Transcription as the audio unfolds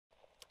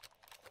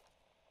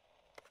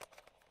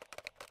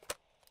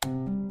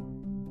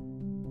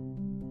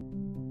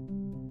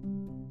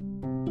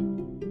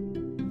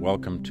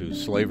Welcome to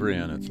Slavery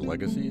and Its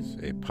Legacies,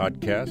 a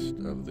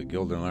podcast of the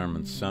Gilder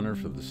Lehrman Center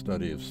for the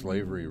Study of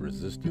Slavery,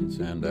 Resistance,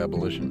 and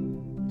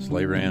Abolition.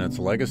 Slavery and Its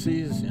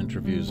Legacies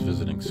interviews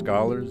visiting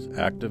scholars,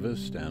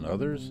 activists, and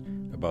others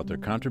about their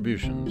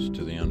contributions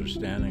to the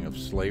understanding of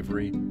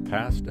slavery,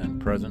 past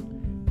and present,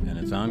 and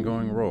its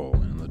ongoing role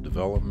in the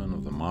development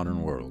of the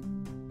modern world.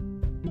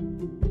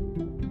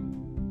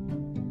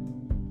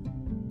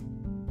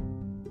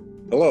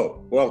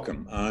 Hello,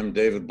 welcome. I'm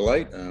David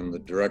Blight. I'm the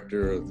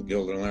director of the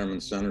Gilder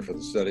Lehrman Center for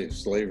the Study of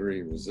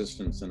Slavery,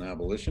 Resistance, and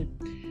Abolition.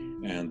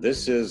 And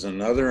this is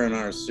another in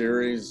our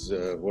series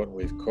of what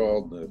we've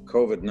called the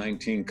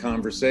COVID-19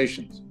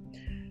 Conversations.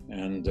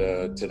 And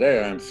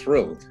today I'm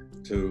thrilled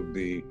to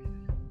be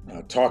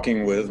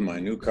talking with my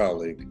new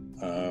colleague,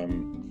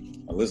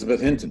 Elizabeth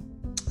Hinton,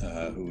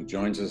 who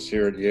joins us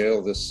here at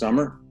Yale this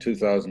summer,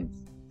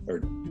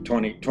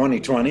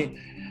 2020.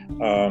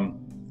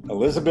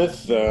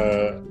 Elizabeth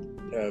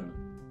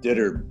did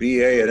her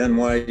BA at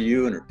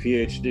NYU and her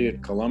PhD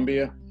at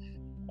Columbia.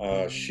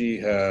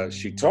 She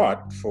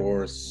taught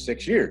for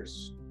 6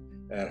 years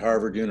at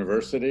Harvard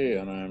University,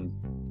 and I'm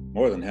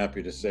more than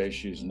happy to say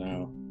she's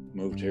now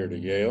moved here to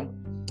Yale.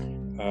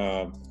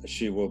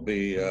 She will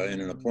be in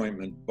an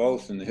appointment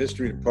both in the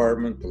history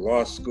department, the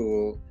law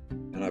school,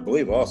 and I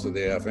believe also the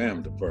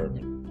FM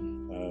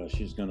department.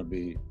 She's going to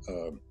be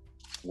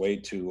way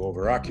too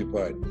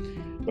overoccupied.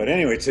 But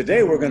anyway,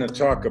 today we're going to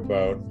talk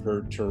about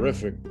her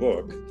terrific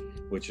book,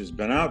 which has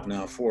been out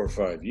now 4 or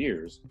 5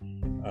 years,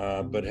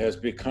 but has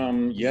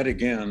become yet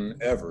again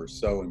ever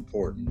so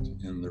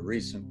important in the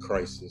recent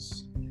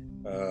crisis,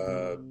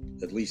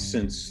 at least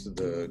since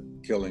the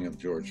killing of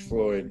George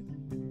Floyd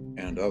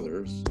and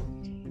others.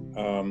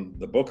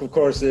 The book, of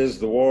course, is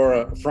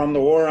From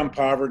the War on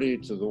Poverty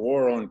to the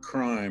War on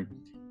Crime,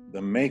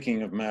 The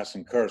Making of Mass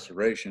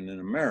Incarceration in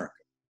America.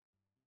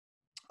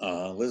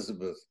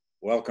 Elizabeth,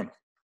 welcome.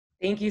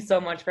 Thank you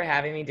so much for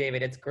having me,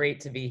 David. It's great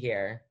to be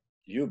here.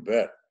 You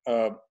bet.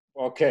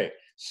 Okay,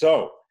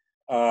 so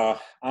I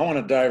want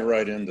to dive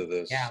right into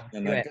this. Yeah,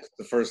 and I guess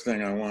the first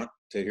thing I want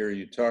to hear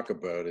you talk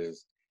about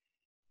is,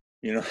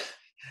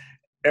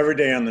 every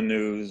day on the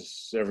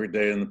news, every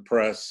day in the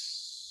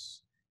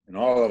press, in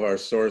all of our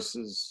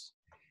sources,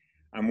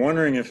 I'm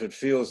wondering if it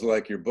feels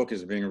like your book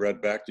is being read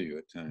back to you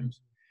at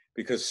times,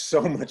 because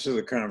so much of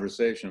the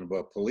conversation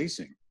about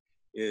policing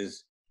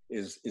is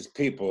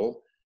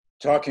people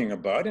talking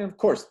about, and of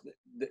course,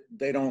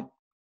 they don't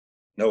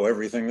know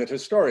everything that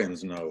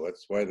historians know.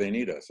 That's why they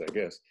need us, I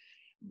guess.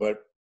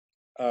 But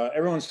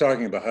everyone's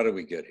talking about, how did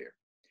we get here?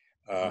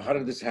 How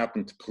did this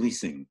happen to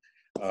policing?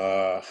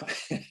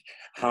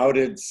 How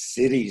did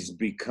cities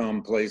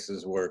become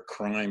places where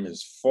crime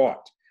is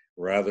fought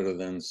rather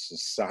than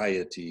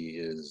society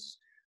is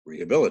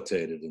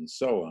rehabilitated, and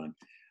so on?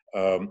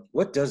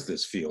 What does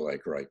this feel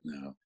like right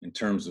now in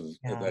terms of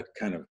that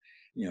kind of,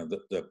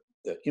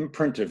 the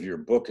imprint of your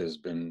book has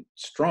been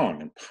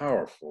strong and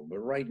powerful, but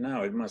right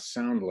now it must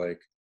sound like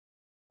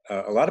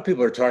a lot of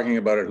people are talking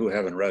about it who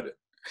haven't read it.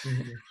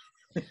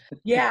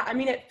 Yeah, I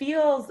mean, it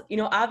feels,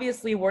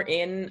 obviously we're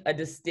in a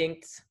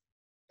distinct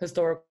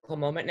historical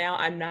moment now.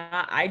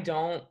 I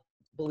don't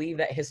believe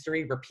that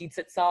history repeats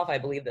itself. I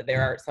believe that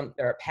there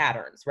are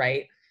patterns,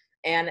 right?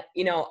 And,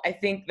 I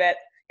think that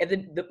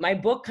my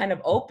book kind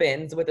of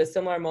opens with a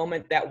similar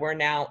moment that we're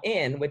now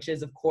in, which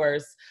is, of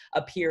course,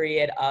 a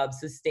period of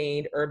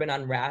sustained urban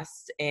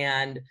unrest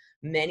and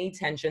many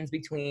tensions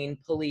between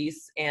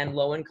police and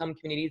low-income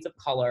communities of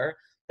color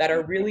that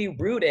are really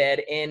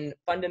rooted in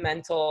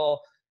fundamental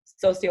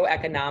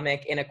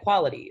socioeconomic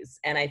inequalities.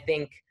 And I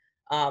think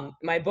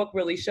my book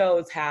really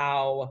shows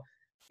how,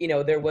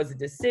 there was a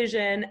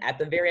decision at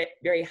the very,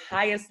 very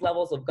highest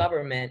levels of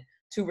government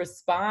to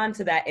respond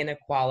to that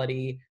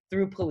inequality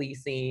through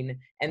policing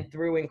and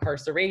through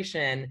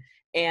incarceration,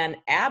 and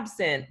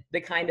absent the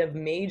kind of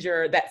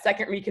that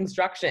second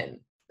reconstruction,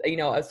 a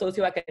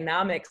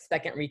socioeconomic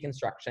second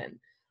reconstruction.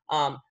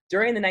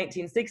 During the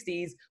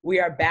 1960s, we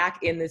are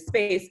back in this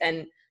space.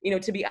 And,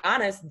 to be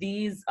honest,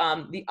 the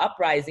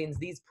uprisings,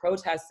 these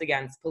protests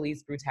against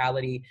police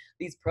brutality,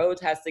 these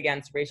protests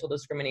against racial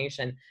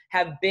discrimination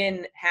have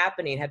been a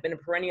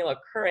perennial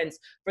occurrence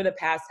for the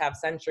past half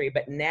century.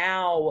 But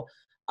now,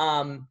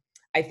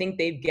 I think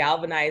they've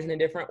galvanized in a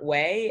different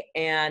way,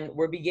 and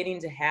we're beginning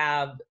to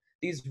have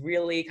these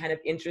really kind of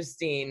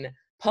interesting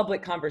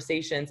public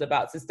conversations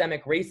about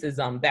systemic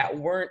racism that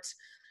weren't,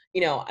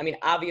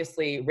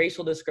 obviously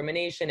racial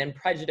discrimination and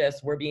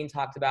prejudice were being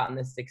talked about in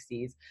the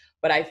 60s,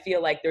 but I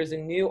feel like there's a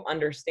new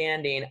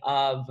understanding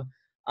of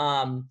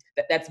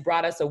that's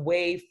brought us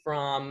away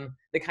from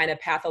the kind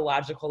of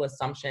pathological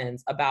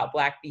assumptions about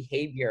Black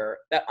behavior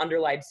that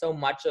underlied so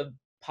much of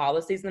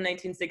policies in the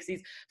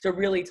 1960s, to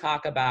really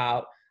talk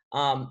about,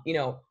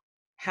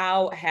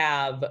 how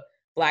have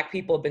Black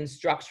people been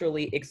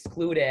structurally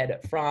excluded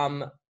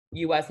from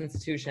U.S.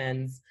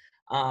 institutions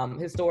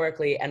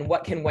historically, and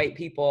what can white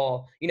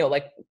people,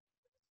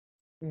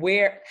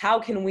 how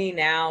can we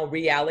now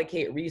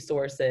reallocate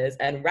resources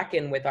and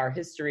reckon with our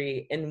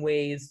history in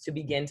ways to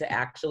begin to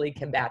actually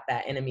combat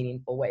that in a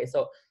meaningful way?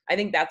 So I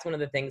think that's one of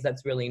the things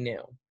that's really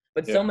new.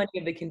 But so many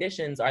of the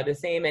conditions are the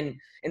same, and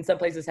in some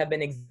places have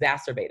been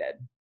exacerbated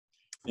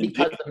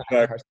because of mass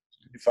incarceration.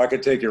 If I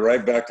could take you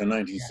right back to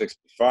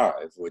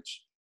 1965,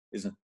 which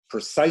isn't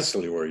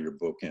precisely where your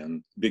book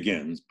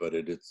begins, but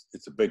it's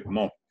a big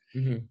moment.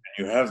 Mm-hmm. And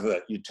you have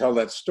that, you tell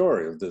that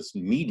story of this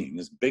meeting,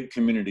 this big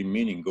community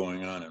meeting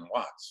going on in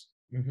Watts,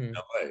 mm-hmm.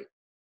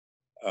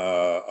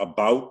 LA,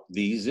 about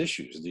these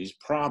issues, these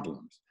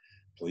problems,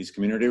 police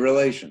community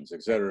relations,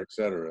 et cetera, et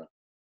cetera.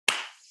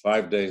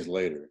 5 days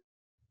later,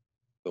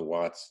 the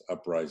Watts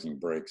uprising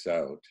breaks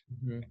out.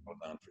 Mm-hmm. It goes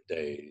on for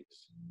days.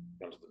 It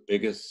becomes the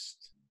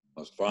biggest,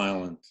 most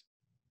violent,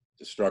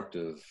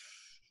 destructive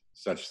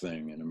such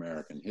thing in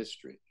American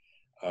history.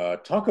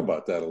 Talk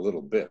about that a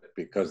little bit,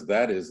 because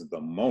that is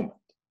the moment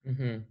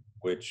mm-hmm.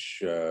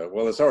 which,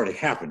 well, it's already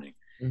happening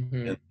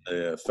mm-hmm. in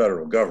the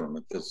federal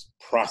government, this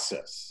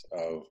process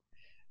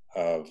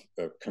of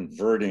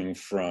converting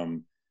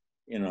from,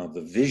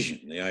 the vision,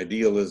 the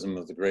idealism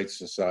of the Great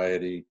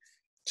Society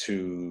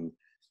to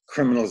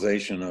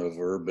criminalization of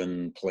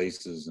urban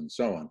places and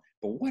so on.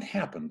 But what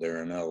happened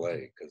there in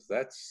LA? Because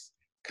that's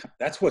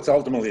what's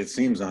ultimately, it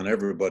seems, on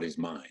everybody's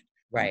mind.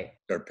 Right.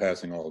 Start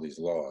passing all these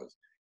laws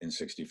in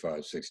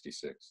 65,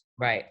 66.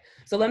 Right.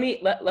 So let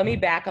me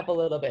back up a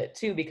little bit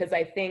too, because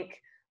I think,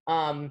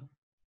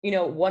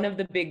 one of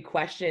the big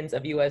questions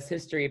of U.S.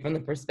 history from the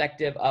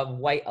perspective of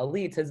white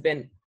elites has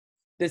been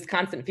this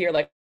constant fear,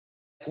 like,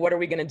 what are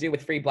we going to do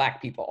with free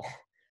Black people?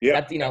 Yeah.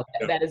 That's,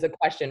 that is a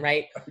question,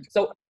 right?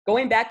 So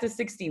going back to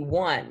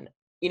 61,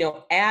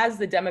 as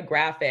the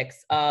demographics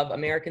of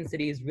American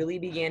cities really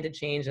began to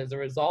change as a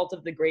result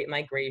of the Great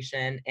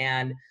Migration,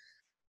 and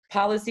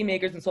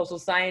policymakers and social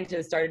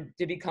scientists started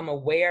to become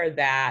aware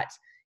that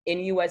in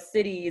US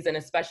cities, and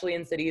especially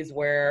in cities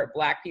where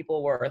Black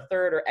people were a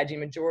third or edgy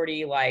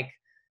majority, like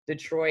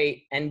Detroit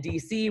and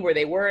DC, where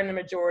they were in the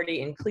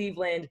majority, in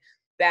Cleveland,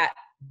 that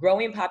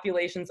growing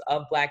populations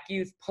of Black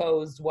youth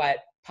posed what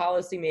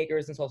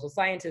policymakers and social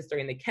scientists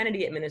during the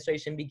Kennedy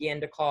administration began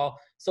to call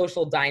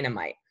social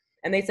dynamite.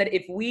 And they said,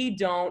 if we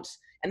don't,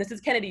 and this is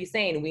Kennedy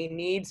saying, we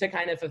need to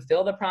kind of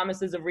fulfill the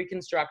promises of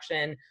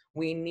Reconstruction,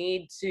 we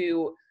need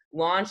to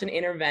launch an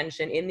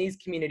intervention in these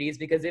communities,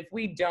 because if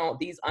we don't,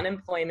 these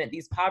unemployment,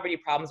 these poverty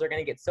problems are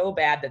going to get so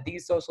bad that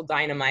these social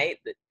dynamite,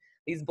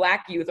 these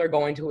Black youth are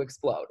going to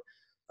explode.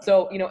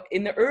 So,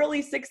 in the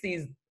early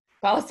 60s,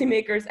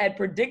 policymakers had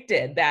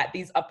predicted that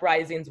these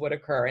uprisings would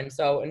occur. And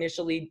so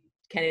initially,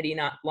 Kennedy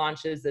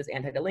launches this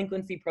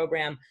anti-delinquency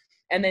program,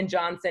 and then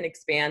Johnson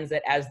expands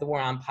it as the War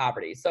on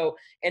Poverty. So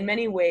in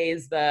many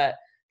ways, the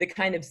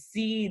kind of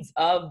seeds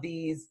of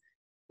these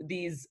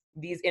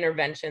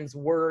interventions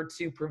were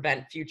to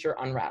prevent future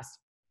unrest.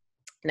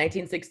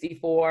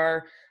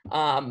 1964,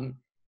 Harlem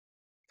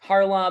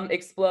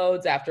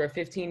explodes after a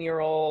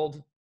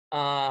 15-year-old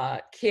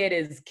kid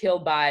is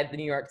killed by the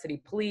New York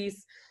City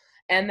police.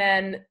 And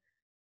then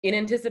in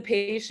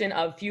anticipation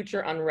of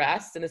future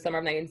unrest in the summer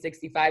of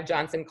 1965,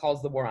 Johnson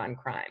calls the War on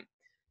Crime.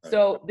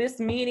 So this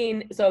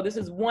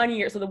is 1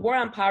 year. So the War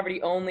on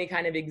Poverty only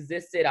kind of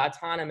existed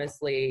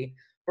autonomously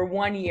for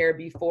 1 year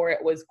before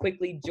it was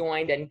quickly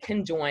joined and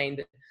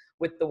conjoined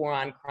with the War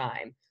on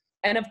Crime.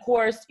 And of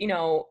course,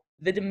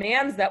 the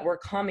demands that were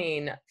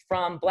coming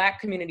from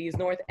Black communities,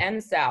 North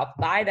and South,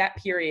 by that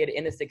period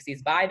in the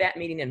 60s, by that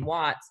meeting in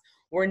Watts,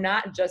 were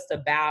not just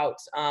about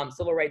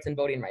Civil Rights and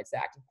Voting Rights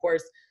Act. Of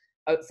course,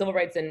 civil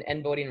rights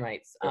and voting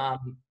rights.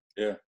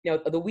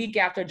 The week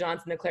after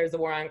Johnson declares the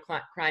War on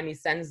Crime, he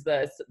sends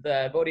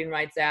the Voting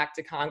Rights Act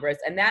to Congress,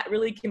 and that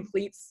really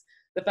completes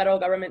the federal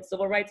government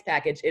civil rights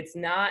package. It's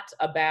not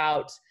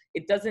about,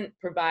 it doesn't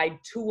provide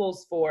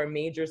tools for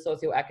major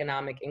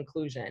socioeconomic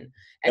inclusion.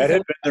 And that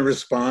had been the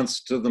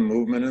response to the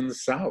movement in the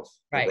South.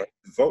 Right,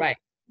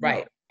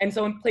 right. And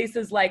so in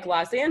places like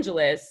Los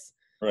Angeles,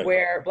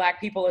 where Black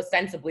people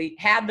ostensibly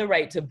had the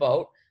right to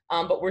vote,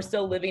 but we're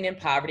still living in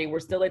poverty, we're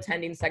still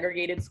attending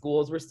segregated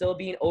schools, we're still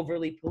being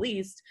overly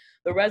policed,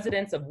 the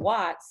residents of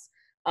Watts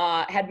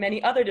had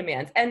many other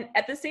demands. And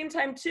at the same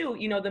time too,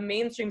 the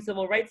mainstream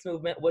civil rights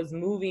movement was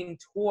moving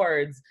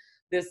towards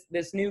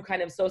this new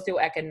kind of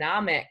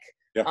socioeconomic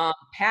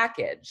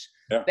package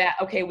that,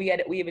 okay, we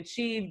have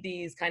achieved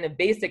these kind of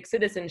basic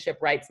citizenship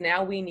rights.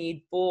 Now we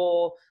need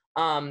full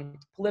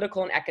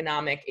political and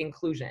economic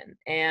inclusion.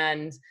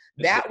 And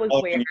that was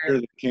where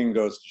the king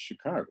goes to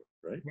Chicago,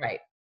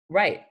 right?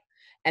 Right.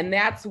 And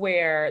that's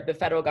where the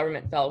federal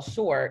government fell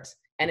short.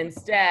 And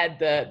instead,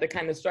 the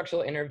kind of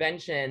structural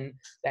intervention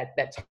that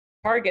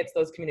targets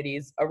those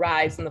communities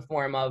arrives in the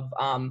form of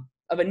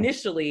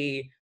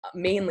initially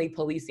mainly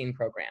policing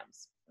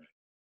programs.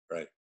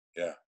 Right.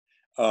 Yeah.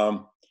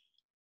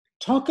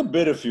 Talk a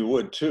bit, if you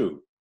would,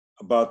 too,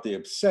 about the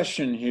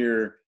obsession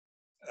here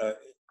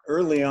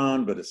early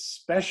on, but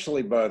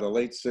especially by the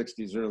late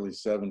 60s, early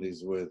 70s,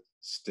 with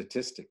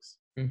statistics.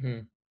 Mm-hmm.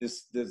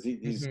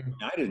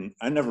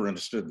 I never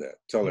understood that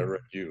until I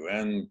read you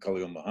and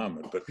Khalil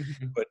Muhammad, but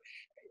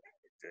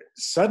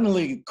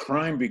suddenly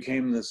crime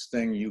became this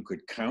thing you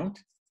could count,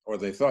 or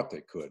they thought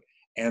they could.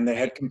 And they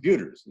had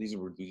computers. These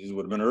would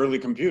have been early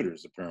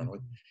computers, apparently.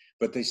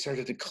 But they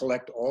started to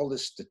collect all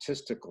this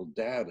statistical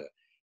data.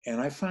 And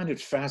I find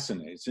it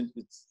fascinating.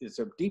 It's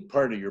a deep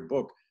part of your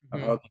book of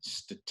how these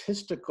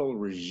statistical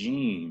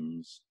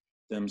regimes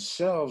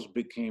themselves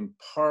became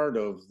part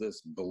of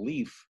this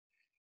belief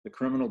the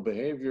criminal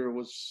behavior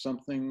was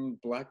something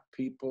Black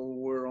people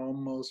were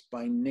almost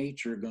by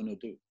nature going to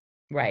do.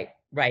 Right,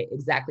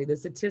 exactly. The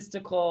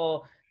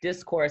statistical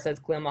discourse, as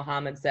Khalil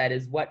Muhammad said,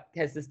 is what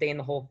has sustained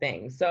the whole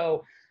thing.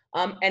 So,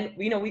 and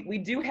we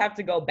do have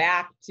to go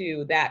back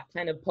to that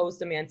kind of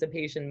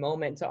post-emancipation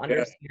moment to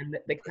understand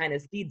the kind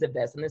of seeds of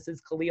this. And this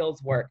is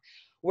Khalil's work,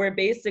 where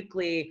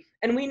basically,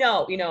 and we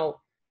know,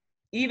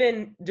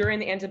 even during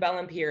the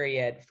antebellum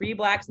period, free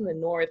Blacks in the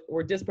North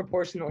were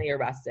disproportionately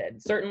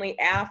arrested. Certainly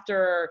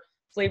after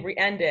slavery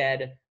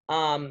ended,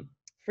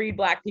 freed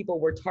Black people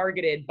were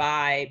targeted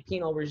by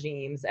penal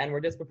regimes and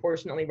were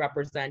disproportionately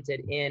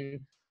represented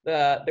in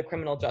the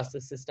criminal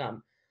justice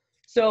system.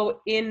 So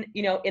in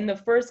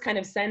the first kind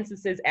of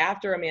censuses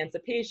after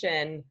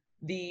emancipation,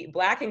 the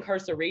Black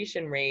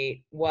incarceration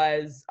rate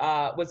was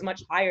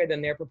much higher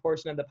than their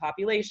proportion of the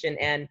population.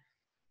 And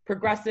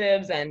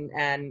progressives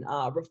and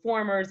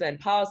reformers and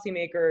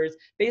policymakers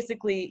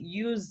basically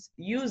use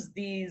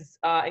these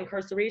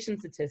incarceration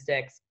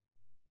statistics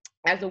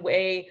as a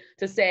way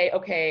to say,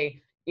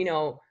 okay,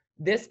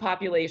 this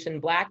population,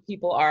 Black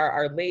people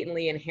are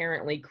latently,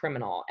 inherently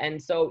criminal.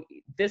 And so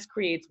this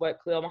creates what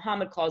Khalil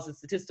Muhammad calls a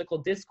statistical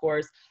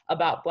discourse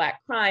about Black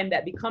crime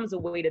that becomes a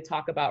way to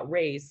talk about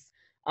race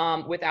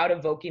without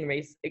evoking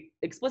race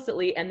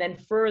explicitly, and then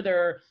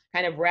further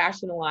kind of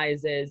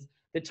rationalizes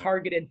the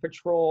targeted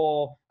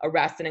patrol,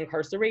 arrest, and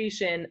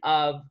incarceration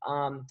of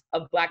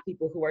Black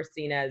people who are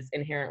seen as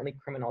inherently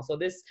criminal. So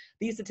these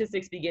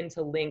statistics begin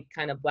to link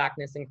kind of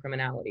Blackness and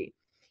criminality.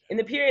 In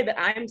the period that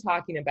I'm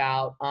talking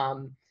about,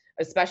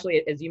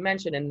 especially as you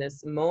mentioned, in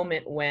this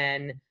moment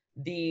when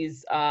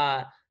there's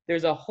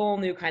a whole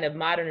new kind of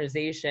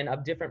modernization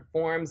of different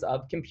forms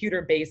of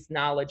computer-based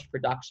knowledge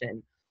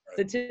production.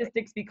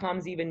 Statistics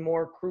becomes even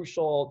more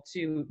crucial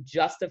to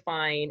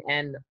justifying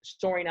and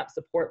shoring up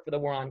support for the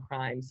war on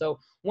crime. So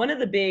one of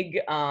the big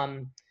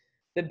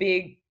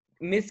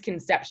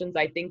misconceptions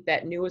I think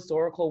that new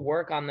historical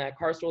work on the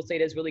carceral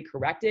state has really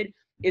corrected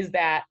is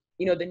that,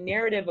 the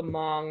narrative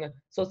among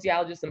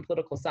sociologists and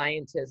political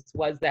scientists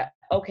was that,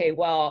 okay,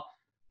 well,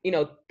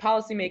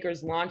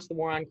 policymakers launched the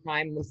war on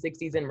crime in the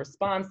 60s in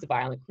response to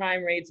violent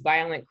crime rates.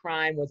 Violent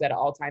crime was at an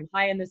all-time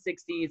high in the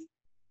 60s.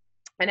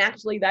 And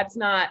actually, that's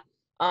not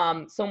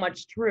so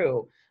much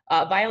true.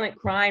 Violent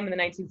crime in the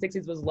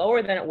 1960s was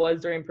lower than it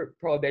was during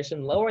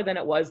Prohibition, lower than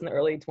it was in the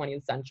early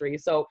 20th century.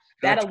 So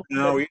not that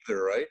now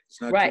either, right?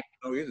 It's not right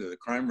now either. The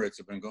crime rates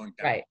have been going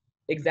down. Right.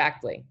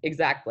 Exactly.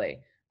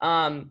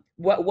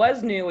 What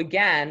was new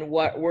again?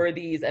 What were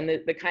these, and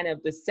the kind of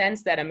the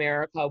sense that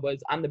America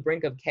was on the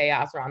brink of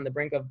chaos or on the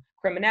brink of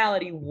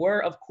criminality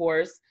were, of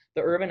course,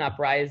 the urban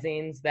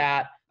uprisings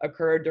that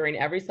occurred during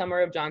every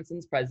summer of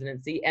Johnson's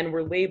presidency and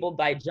were labeled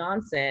by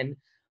Johnson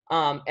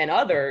and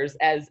others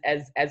as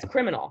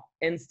criminal,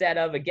 instead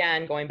of,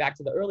 again, going back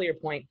to the earlier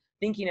point,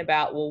 thinking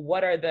about, well,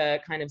 what are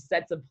the kind of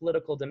sets of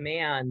political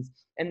demands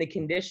and the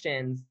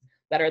conditions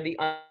that are the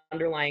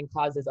underlying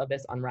causes of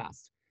this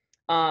unrest.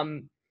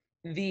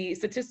 The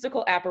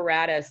statistical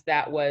apparatus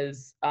that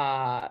was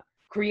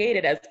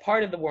created as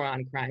part of the war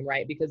on crime,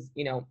 right? Because,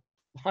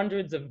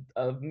 hundreds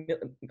of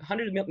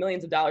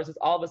millions of dollars is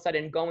all of a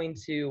sudden going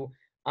to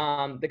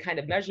the kind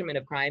of measurement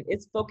of crime.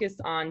 It's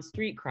focused on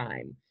street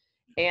crime.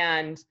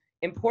 And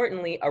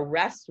importantly,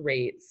 arrest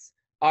rates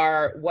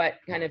are what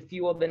kind of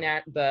fuel the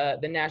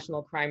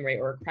national crime rate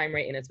or crime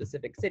rate in a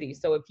specific city.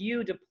 So if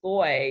you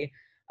deploy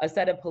a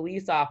set of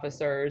police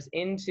officers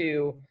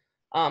into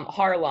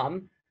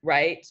Harlem,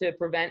 right, to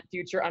prevent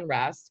future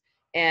unrest,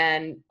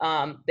 and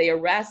they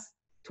arrest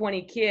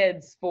 20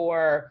 kids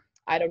for,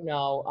 I don't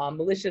know,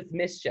 malicious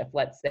mischief,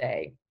 let's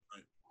say,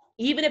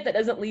 even if that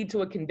doesn't lead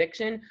to a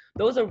conviction,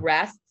 those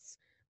arrests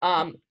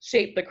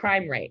shape the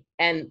crime rate.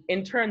 And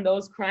in turn,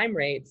 those crime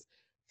rates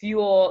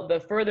fuel the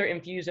further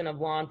infusion of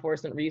law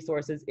enforcement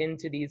resources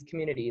into these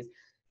communities.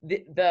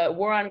 The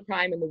war on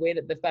crime and the way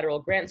that the federal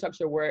grant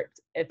structure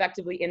worked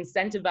effectively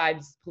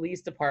incentivized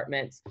police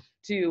departments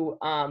to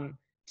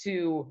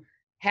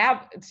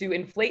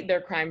inflate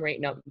their crime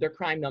rate, their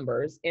crime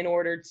numbers, in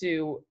order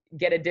to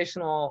get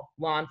additional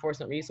law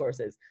enforcement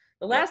resources.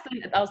 The last thing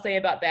that I'll say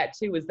about that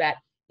too is that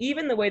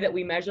even the way that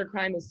we measure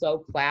crime is so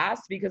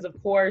classed, because of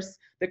course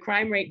the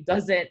crime rate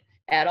doesn't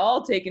at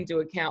all take into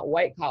account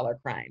white collar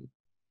crime.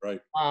 Right.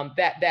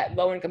 That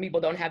low income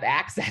people don't have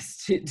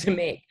access to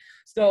make.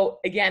 So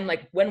again,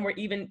 like when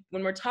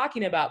we're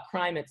talking about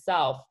crime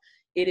itself,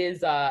 it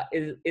is a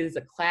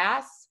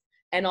class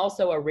and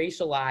also a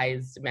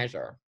racialized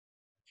measure.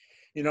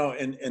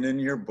 And in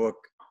your book,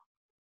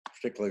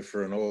 particularly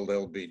for an old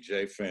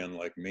LBJ fan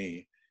like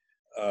me,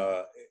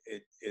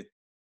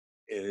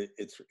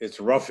 it's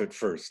rough at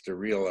first to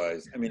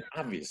realize. I mean,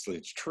 obviously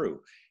it's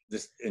true.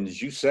 this, and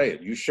as you say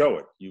it, you show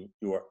it,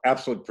 you are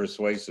absolutely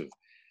persuasive.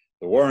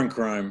 The war on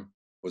crime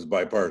was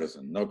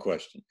bipartisan, no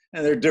question.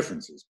 And there are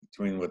differences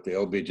between what the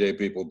LBJ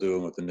people do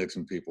and what the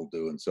Nixon people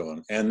do and so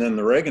on. And then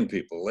the Reagan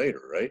people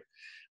later, right?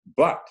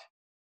 But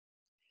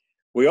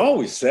we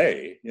always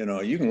say, you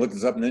know, you can look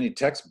this up in any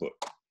textbook.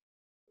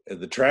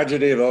 The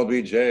tragedy of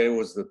LBJ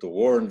was that the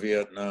war in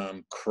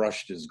Vietnam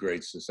crushed his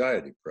Great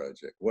Society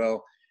project.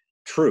 Well,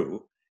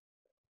 true,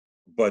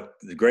 but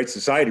the Great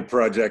Society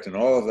project and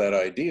all of that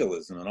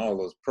idealism and all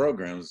those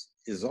programs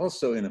is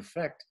also in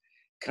effect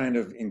kind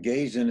of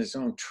engaged in its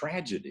own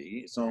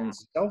tragedy, its own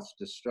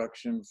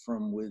self-destruction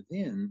from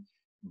within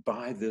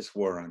by this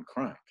war on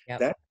crime.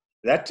 Yep.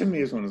 That to me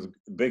is one of the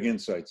big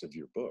insights of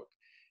your book.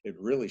 It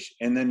really,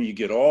 and then you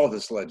get all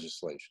this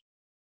legislation.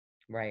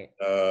 Right.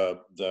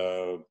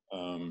 The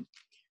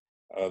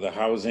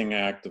Housing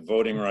Act, the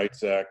Voting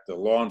Rights Act, the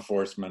Law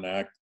Enforcement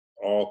Act,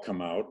 all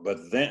come out.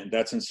 But then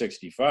that's in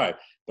 '65.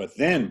 But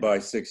then by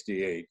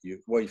 '68,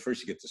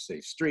 first you get the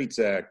Safe Streets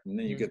Act, and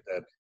then you get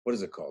that, what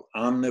is it called?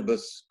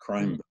 Omnibus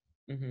Crime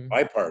Bill,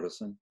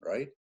 bipartisan,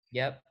 right?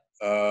 Yep.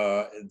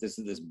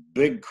 This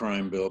big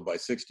crime bill by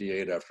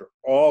 '68 after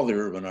all the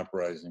urban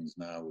uprisings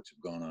now, which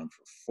have gone on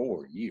for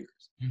 4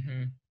 years.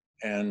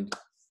 And,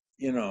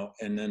 you know,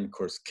 and then of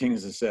course,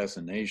 King's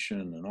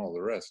assassination and all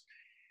the rest.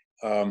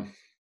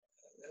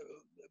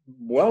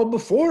 Well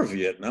before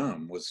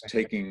Vietnam was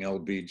taking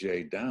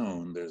LBJ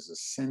down, there's a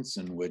sense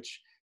in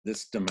which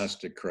this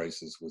domestic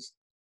crisis was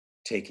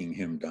taking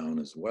him down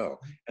as well.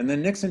 And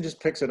then Nixon just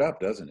picks it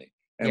up, doesn't he?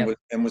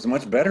 And was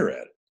much better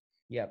at it.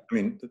 Yep. I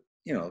mean,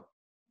 you know,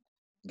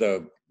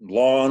 the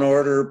law and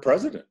order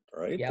president,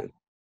 right? Yep.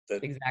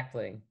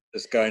 Exactly.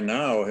 This guy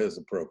now has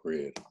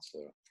appropriated.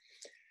 So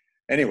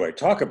anyway,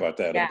 talk about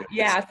that a bit.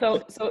 Yeah.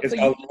 So it's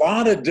a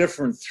lot of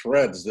different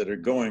threads that are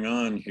going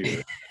on here.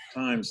 At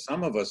times,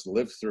 some of us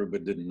lived through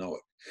but didn't know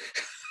it.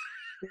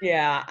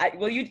 Yeah.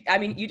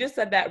 You just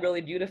said that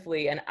really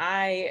beautifully, and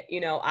I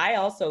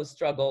also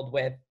struggled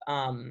with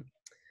kind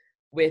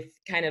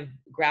of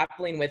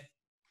grappling with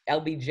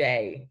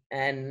LBJ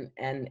and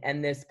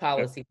this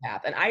policy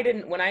path. And I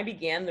didn't, when I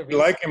began the research, you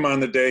like him on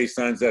the day he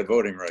signs that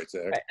Voting Rights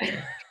Act.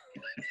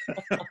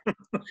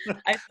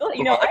 I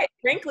feel,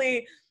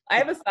 frankly, I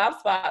have a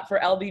soft spot for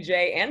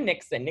LBJ and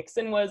Nixon.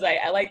 Nixon was,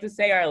 I like to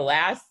say, our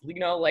last,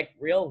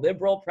 real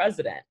liberal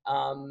president.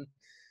 Well,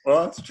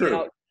 that's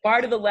true. Far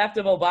to the left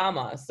of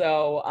Obama.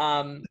 So,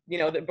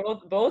 they're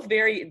both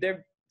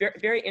they're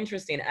very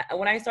interesting.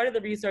 When I started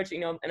the research,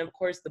 and of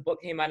course the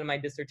book came out of my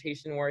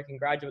dissertation work in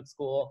graduate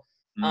school,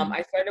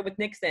 I started with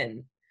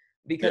Nixon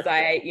because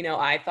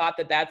I thought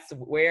that that's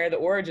where the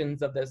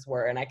origins of this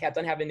were. And I kept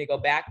on having to go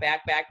back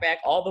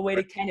all the way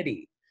to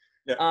Kennedy.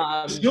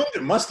 Yeah.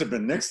 It must have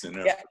been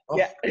Nixon.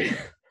 Yeah.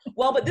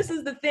 Well, but this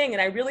is the thing.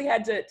 And I really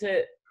had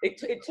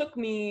it took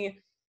me,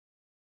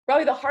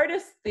 probably the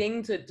hardest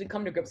thing to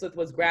come to grips with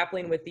was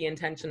grappling with the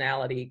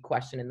intentionality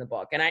question in the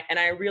book. And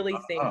I really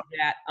think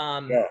that,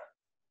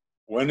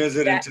 when is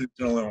it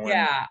intentional and when?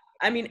 Yeah.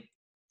 I mean,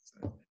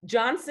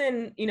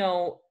 Johnson,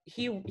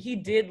 he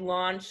did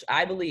launch,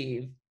 I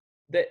believe,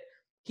 that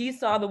he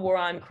saw the war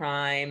on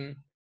crime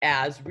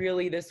as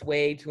really this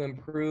way to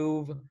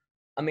improve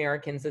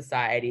American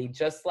society,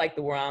 just like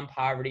the war on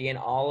poverty and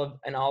all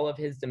of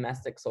his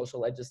domestic social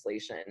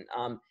legislation.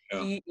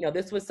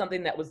 This was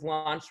something that was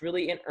launched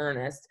really in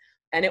earnest,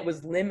 and it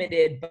was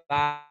limited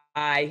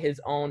by his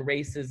own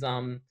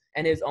racism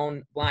and his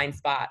own blind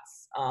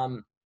spots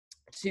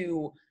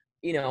to,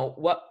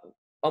 what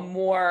a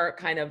more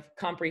kind of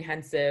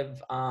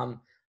comprehensive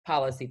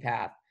policy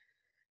path.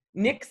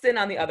 Nixon,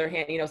 on the other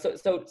hand,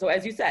 so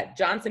as you said,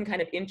 Johnson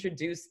kind of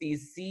introduced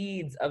these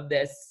seeds of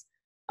this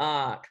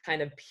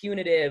kind of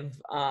punitive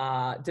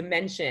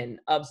dimension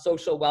of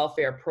social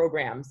welfare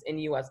programs in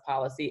U.S.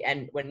 policy.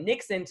 And when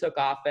Nixon took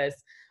office,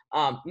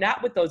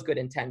 not with those good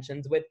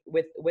intentions, with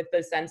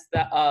the sense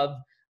that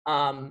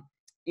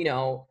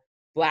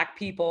Black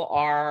people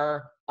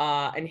are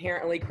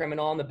inherently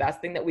criminal, and the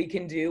best thing that we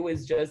can do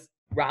is just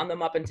round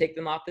them up and take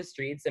them off the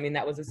streets. I mean,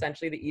 that was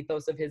essentially the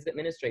ethos of his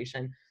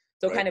administration.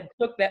 So kind of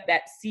took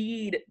that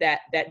seed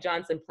that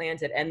Johnson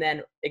planted and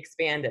then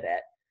expanded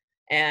it.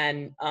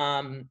 And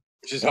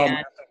which is how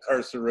mass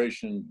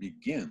incarceration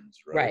begins,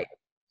 right?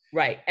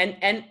 Right.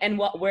 And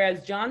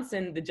whereas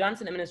the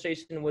Johnson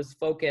administration was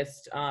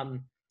focused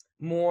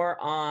more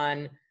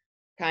on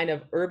kind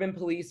of urban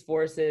police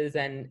forces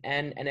and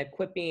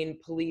equipping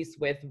police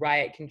with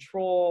riot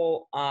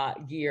control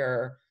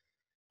gear.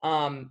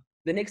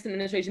 The Nixon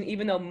administration,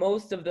 even though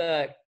most of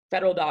the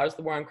federal dollars,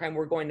 the war on crime,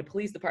 were going to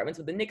police departments,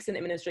 so the Nixon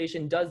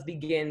administration does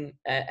begin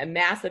a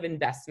massive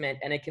investment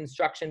and a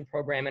construction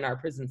program in our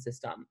prison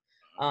system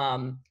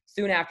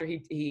soon after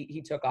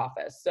he took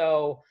office.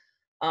 So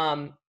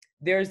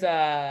there's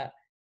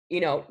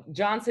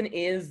Johnson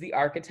is the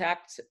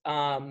architect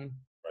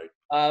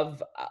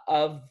of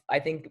I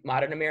think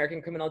modern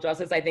American criminal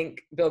justice. I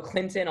think Bill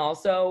Clinton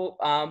also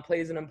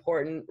plays an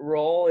important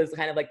role as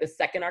kind of like the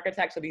second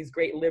architect of these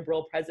great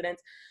liberal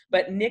presidents.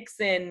 But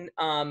Nixon,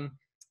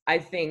 I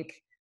think,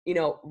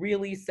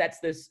 really sets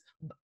this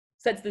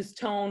sets this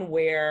tone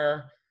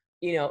where,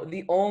 you know,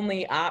 the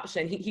only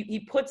option, he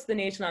puts the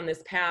nation on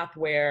this path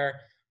where,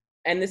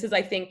 and this is,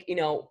 I think, you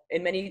know,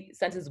 in many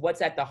senses,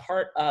 what's at the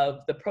heart of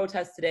the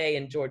protests today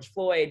and George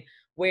Floyd,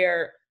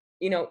 where,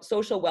 you know,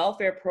 social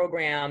welfare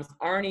programs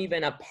aren't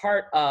even a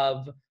part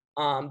of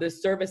the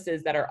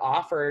services that are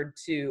offered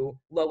to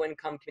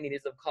low-income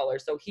communities of color.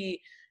 So he,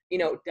 you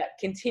know, that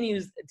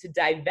continues to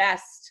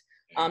divest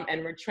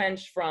and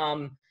retrench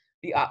from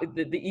the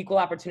equal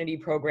opportunity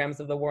programs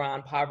of the War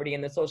on Poverty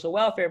and the social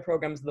welfare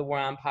programs of the War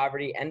on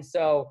Poverty. And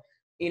so,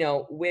 you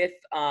know, with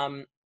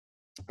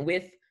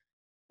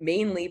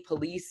mainly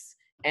police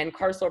and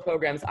carceral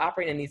programs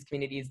operating in these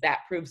communities,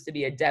 that proves to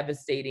be a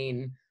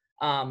devastating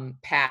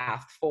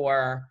path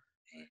for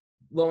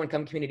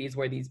low-income communities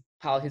where these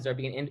policies are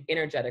being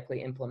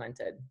energetically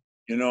implemented.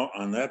 You know,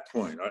 on that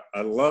point,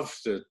 I love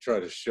to try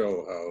to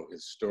show how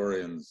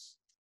historians,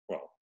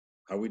 well,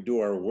 how we do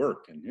our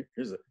work. And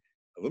here's a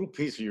little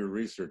piece of your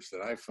research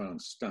that I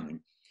found stunning.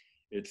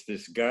 It's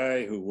this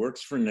guy who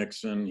works for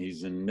Nixon.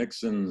 He's in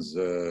Nixon's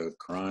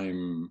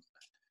crime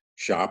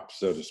shop,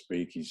 so to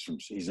speak.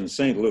 He's in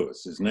St.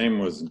 Louis. His name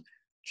was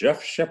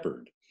Jeff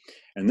Shepard.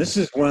 And this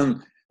is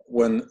when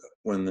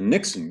the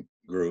Nixon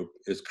group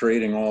is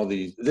creating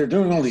they're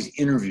doing all these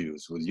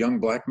interviews with young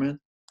black men,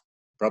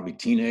 probably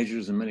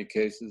teenagers in many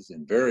cases,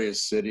 in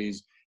various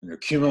cities, and they're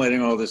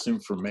accumulating all this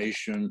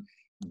information,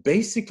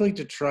 basically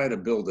to try to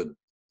build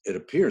it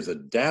appears, a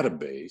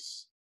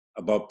database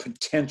about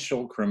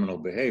potential criminal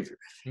behavior.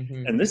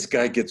 Mm-hmm. And this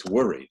guy gets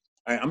worried.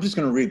 I'm just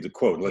going to read the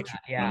quote. Great.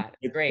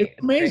 It's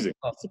amazing.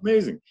 It's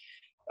amazing.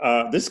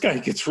 This guy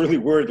gets really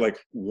worried, like,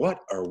 what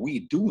are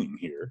we doing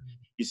here?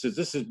 He says,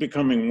 this is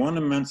becoming one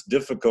immense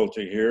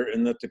difficulty here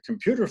in that the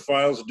computer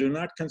files do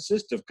not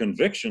consist of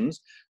convictions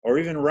or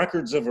even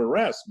records of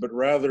arrest, but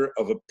rather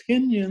of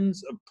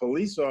opinions of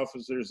police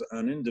officers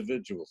on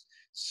individuals.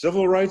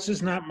 Civil rights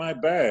is not my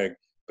bag,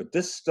 but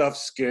this stuff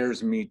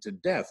scares me to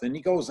death. And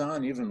he goes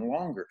on even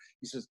longer.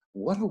 He says,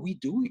 what are we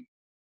doing?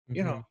 Mm-hmm.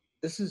 You know,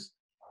 this is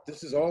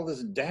all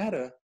this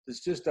data.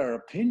 It's just our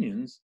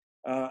opinions.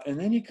 And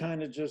then he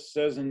kind of just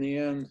says in the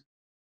end,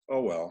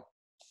 oh, well,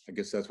 I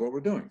guess that's what we're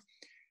doing.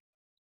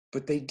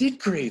 But they did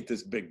create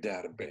this big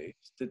database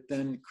that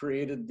then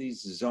created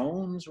these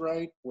zones,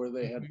 right, where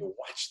they had to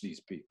watch these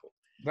people.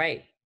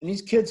 Right. And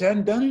these kids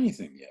hadn't done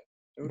anything yet.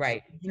 They were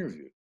right.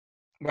 interviewed.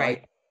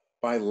 Right.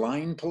 By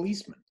line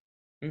policemen.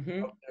 Mm-hmm.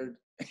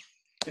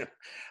 You know,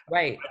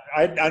 right.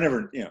 I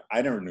never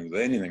knew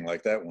that anything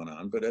like that went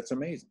on, but that's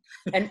amazing.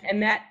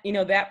 and that, you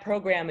know, that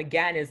program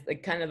again is the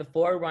kind of the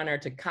forerunner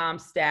to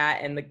CompStat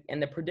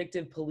and the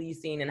predictive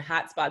policing and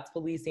hotspots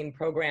policing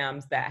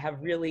programs that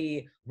have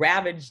really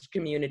ravaged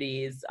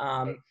communities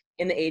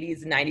in the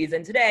 80s and 90s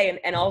and today,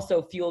 and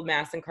also fueled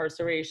mass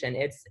incarceration.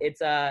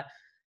 It's a,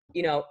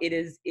 you know, it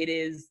is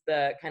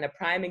the kind of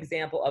prime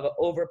example of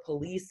over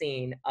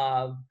policing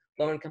of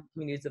low-income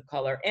communities of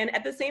color, and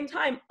at the same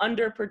time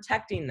under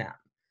protecting them.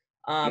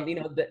 You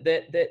know,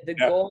 the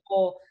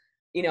goal,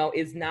 you know,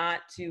 is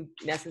not to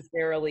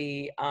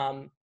necessarily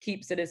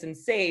keep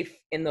citizens safe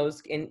in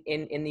those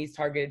in these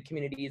targeted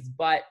communities,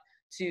 but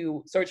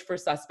to search for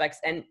suspects,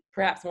 and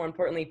perhaps more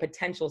importantly,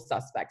 potential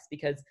suspects,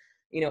 because,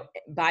 you know,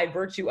 by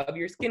virtue of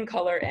your skin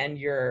color and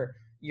your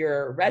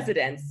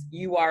residence,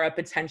 you are a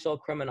potential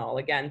criminal.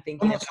 Again,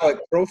 thinking almost like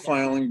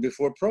profiling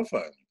before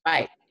profiling.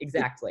 Right.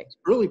 Exactly.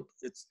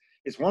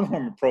 It's one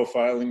form of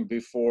profiling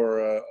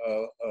before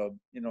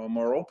you know, a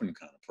more open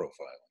kind of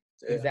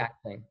profiling.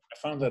 Exactly. I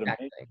found that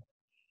amazing.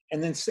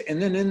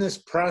 And then in this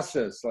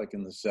process, like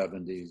in the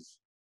 70s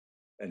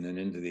and then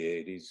into the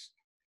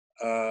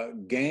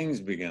 80s,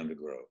 gangs began to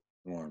grow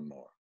more and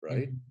more,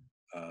 right?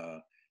 Mm-hmm.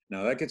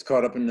 Now that gets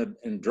caught up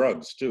in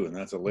drugs too, and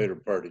that's a later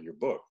part of your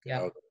book. Yep.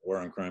 How the war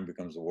on crime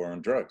becomes the war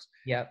on drugs.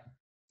 Yep.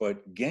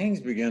 But gangs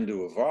began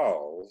to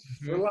evolve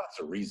for lots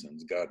of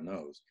reasons, God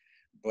knows,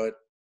 but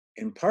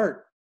in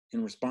part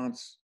in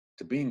response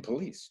to being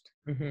policed.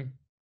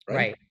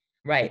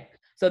 Right.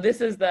 So this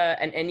is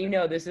and you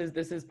know, this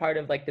is part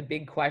of like the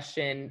big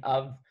question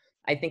of,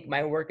 I think,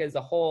 my work as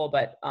a whole,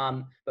 but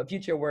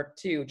future work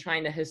too,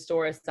 trying to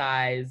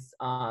historicize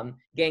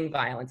gang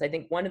violence. I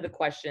think one of the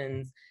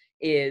questions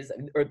is,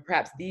 or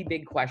perhaps the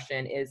big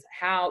question is,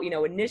 how, you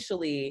know,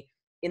 initially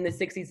in the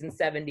 60s and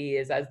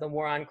 70s, as the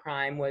war on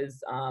crime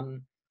was,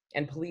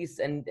 and police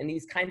and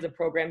these kinds of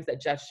programs that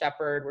Jeff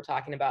Shepard were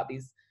talking about,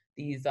 these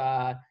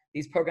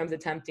programs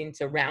attempting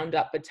to round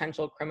up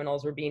potential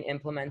criminals were being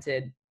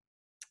implemented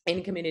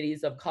in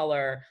communities of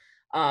color.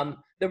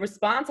 The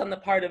response on the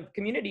part of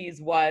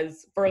communities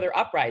was further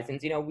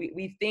uprisings. You know,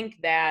 we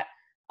think that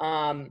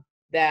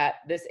that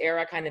this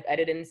era kind of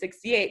ended in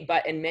 '68,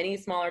 but in many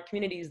smaller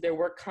communities there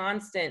were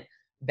constant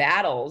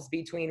battles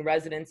between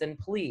residents and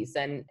police,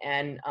 and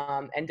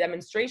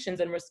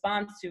demonstrations in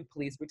response to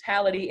police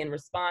brutality, in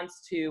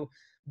response to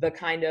the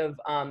kind of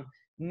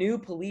new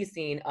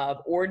policing of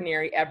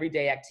ordinary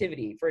everyday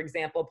activity. For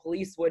example,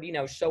 police would, you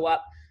know, show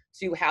up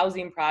to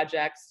housing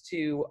projects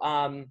to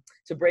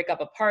break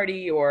up a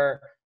party or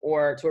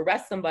or to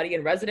arrest somebody,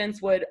 and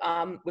residents would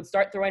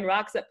start throwing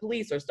rocks at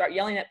police or start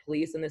yelling at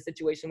police, and the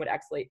situation would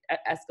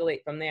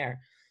escalate from there.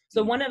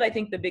 So one of, I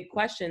think, the big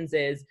questions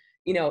is,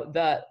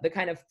 the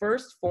kind of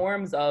first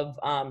forms of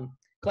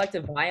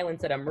collective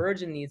violence that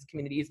emerge in these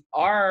communities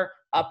are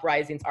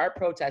uprisings, are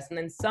protests, and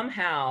then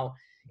somehow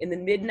in the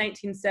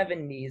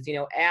mid-1970s,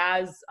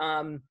 as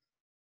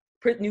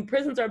new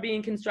prisons are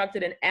being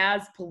constructed, and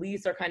as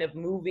police are kind of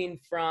moving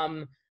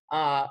from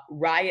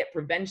riot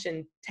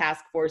prevention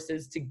task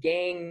forces to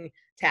gang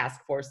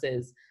task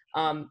forces,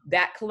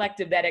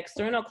 that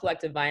external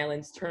collective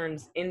violence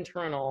turns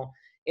internal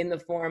in the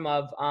form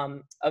of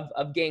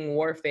gang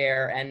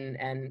warfare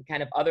and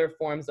kind of other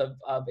forms of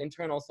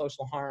internal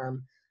social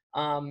harm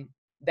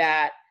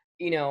that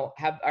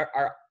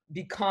are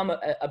become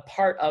a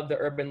part of the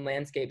urban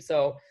landscape.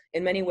 So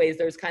in many ways,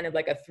 there's kind of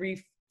like a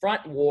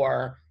three-front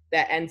war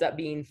that ends up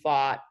being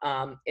fought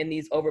in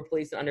these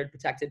over-policed and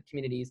underprotected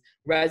communities.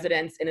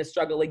 Residents in a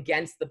struggle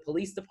against the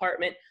police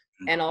department,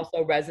 and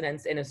also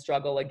residents in a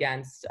struggle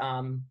against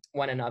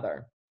one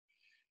another.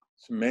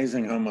 It's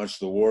amazing how much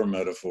the war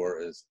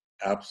metaphor is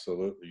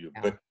absolutely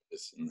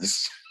ubiquitous in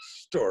this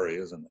story,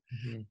 isn't it?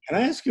 Mm-hmm. Can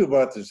I ask you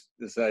about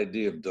this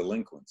idea of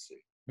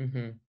delinquency?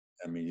 Mm-hmm.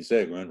 I mean, you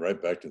say it went right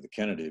back to the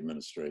Kennedy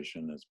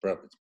administration. It's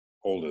probably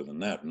older than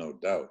that, no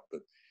doubt.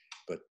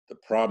 But the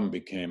problem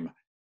became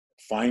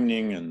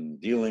finding and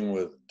dealing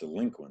with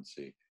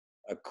delinquency.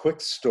 A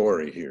quick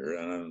story here,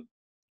 and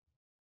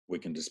we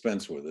can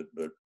dispense with it,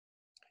 but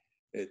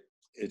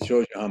it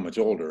shows you how much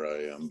older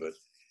I am. But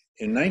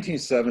in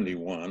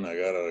 1971, I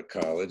got out of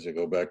college. I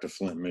go back to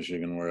Flint,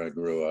 Michigan, where I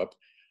grew up.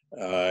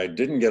 I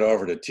didn't get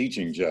offered a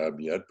teaching job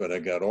yet, but I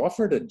got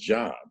offered a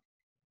job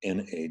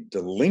in a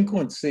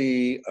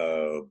delinquency,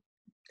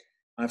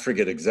 I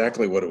forget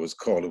exactly what it was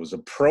called. It was a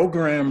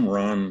program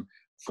run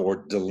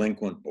for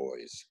delinquent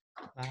boys.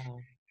 Wow.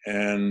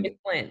 And in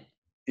Flint.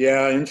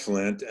 Yeah, in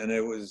Flint. And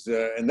it was,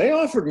 and they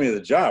offered me the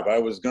job. I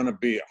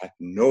had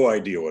no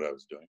idea what I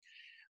was doing,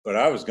 but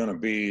I was going to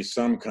be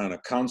some kind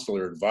of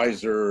counselor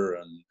advisor.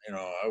 And,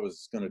 I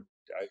was going to,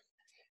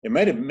 it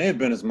may have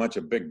been as much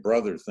a Big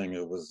Brother thing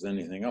as it was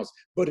anything else,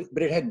 but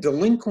it had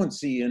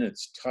delinquency in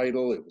its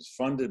title. It was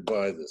funded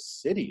by the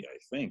city,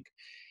 I think.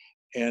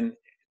 And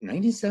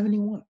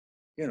 1971,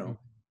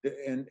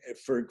 and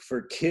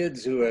for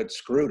kids who had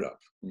screwed up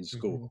in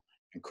school,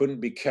 mm-hmm. and couldn't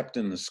be kept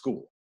in the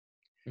school.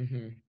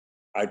 Mm-hmm.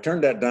 I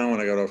turned that down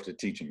when I got off the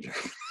teaching job.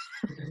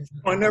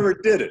 I never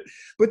did it.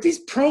 But these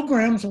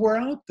programs were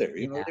out there.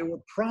 They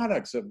were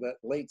products of that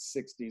late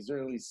 60s,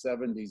 early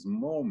 70s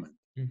moment.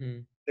 Mm-hmm.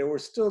 There were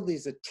still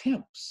these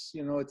attempts,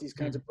 at these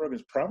kinds of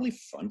programs, probably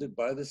funded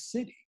by the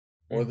city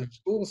or the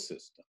school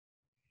system.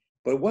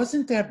 But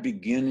wasn't that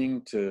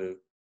beginning to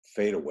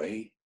fade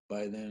away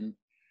by then?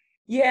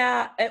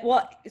 Yeah.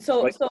 Well, by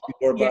policing?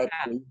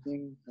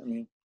 I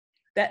mean,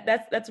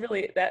 that's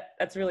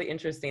really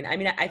interesting. I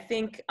mean, I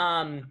think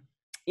one,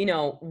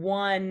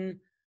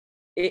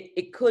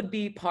 it could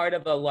be part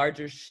of a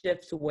larger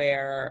shift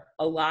where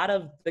a lot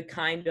of the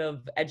kind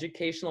of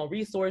educational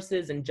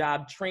resources and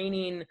job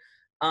training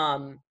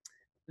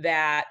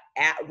that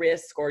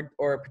at-risk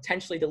or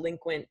potentially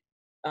delinquent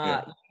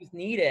youth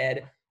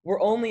needed were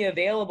only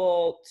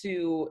available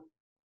to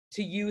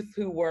youth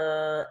who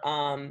were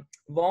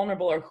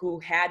vulnerable or who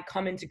had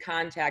come into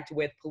contact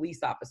with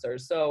police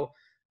officers. So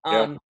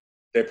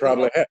they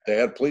probably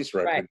had police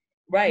records.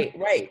 Right.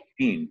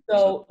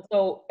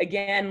 So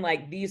again,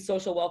 like these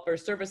social welfare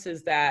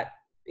services that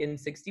in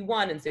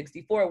 61 and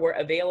 64 were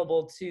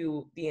available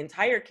to the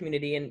entire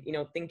community, and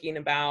thinking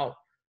about,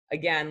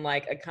 again,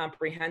 like a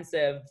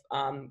comprehensive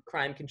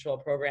crime control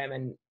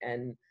program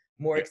and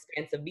more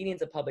expansive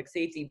meetings of public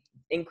safety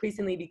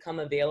increasingly become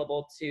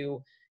available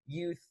to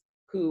youth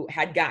who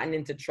had gotten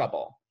into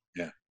trouble.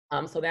 Yeah.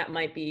 So that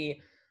might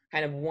be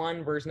kind of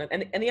one version of,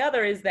 and the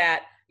other is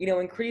that,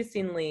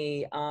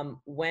 increasingly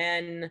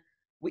when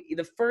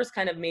the first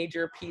kind of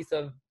major piece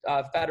of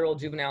federal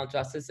juvenile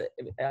justice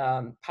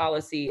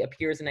policy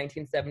appears in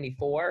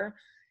 1974.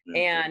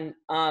 And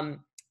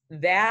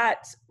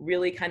that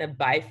really kind of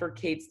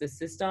bifurcates the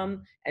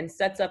system and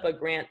sets up a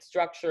grant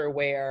structure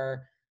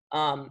where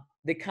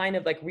the kind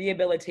of like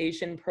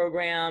rehabilitation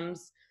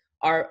programs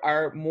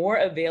are more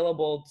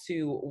available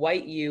to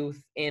white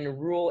youth in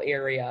rural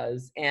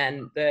areas,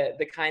 and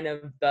the kind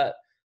of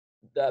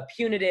the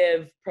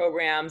punitive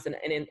programs and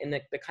in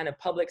the kind of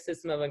public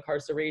system of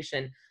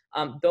incarceration,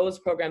 those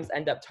programs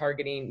end up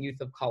targeting youth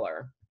of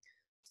color.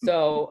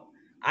 So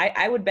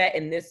I would bet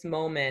in this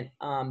moment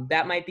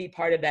that might be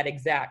part of that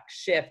exact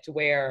shift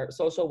where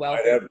social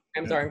welfare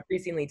programs are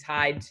increasingly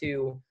tied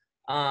to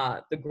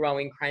the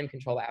growing crime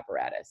control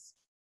apparatus.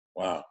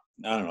 Wow.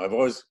 I don't know. I've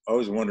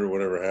always wondered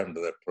whatever happened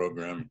to that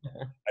program.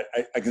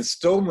 I can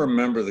still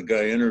remember the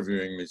guy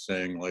interviewing me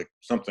saying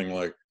something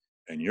like,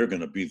 "And you're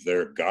going to be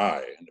their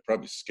guy," and it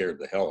probably scared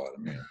the hell out of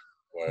me.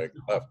 Why I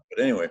left. But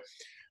anyway,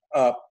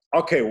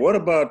 okay. What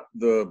about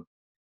the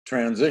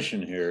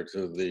transition here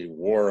to the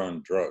war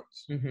on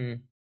drugs,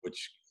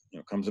 which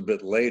comes a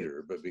bit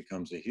later, but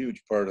becomes a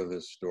huge part of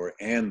this story,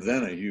 and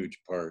then a huge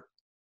part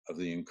of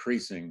the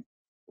increasing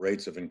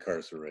rates of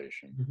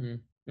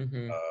incarceration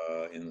in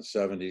the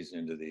 70s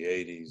into the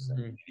 80s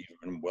and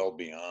even well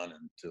beyond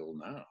until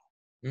now.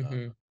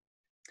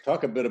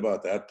 Talk a bit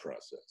about that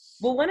process.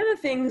 Well, one of the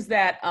things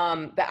that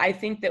that I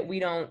think that we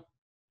don't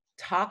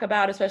talk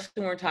about, especially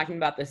when we're talking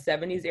about the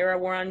 70s era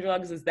war on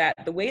drugs, is that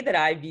the way that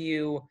I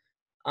view,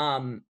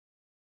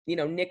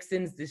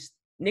 Nixon's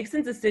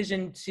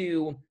decision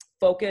to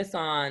focus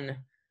on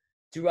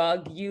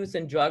drug use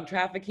and drug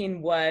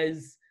trafficking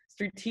was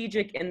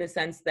strategic in the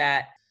sense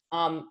that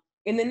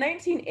in the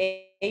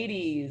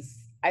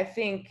 1980s, I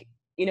think,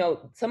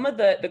 some of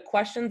the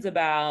questions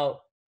about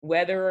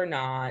whether or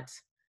not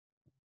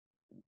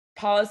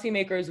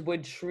policymakers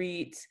would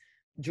treat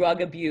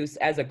drug abuse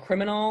as a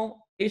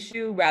criminal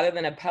issue rather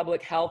than a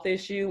public health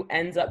issue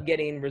ends up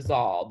getting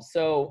resolved.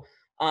 So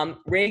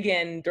during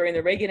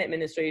the Reagan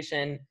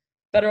administration,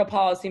 federal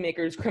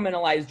policymakers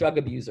criminalized drug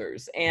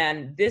abusers.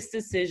 And this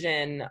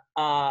decision,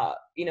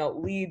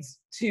 leads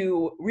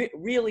to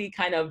really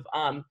kind of,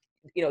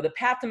 the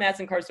path to mass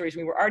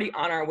incarceration. We were already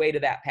on our way to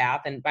that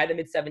path. And by the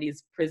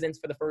mid-70s, prisons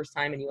for the first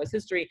time in US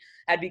history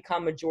had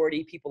become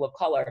majority people of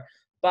color.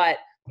 But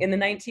in the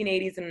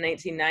 1980s and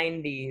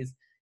 1990s,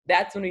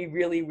 that's when we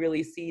really,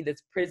 really see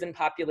this prison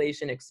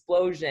population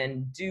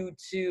explosion due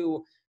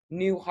to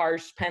new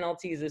harsh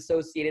penalties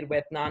associated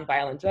with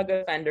nonviolent drug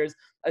offenders,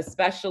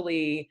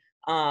 especially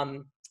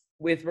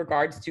with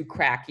regards to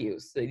crack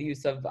use, the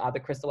use of the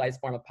crystallized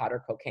form of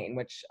powder cocaine,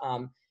 which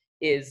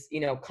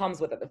comes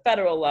with, at the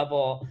federal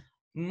level,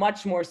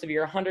 much more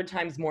severe, 100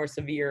 times more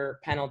severe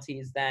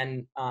penalties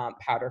than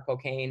powder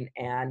cocaine.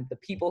 And the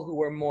people who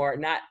were more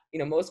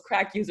most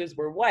crack users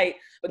were white,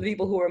 but the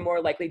people who were more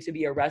likely to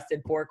be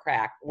arrested for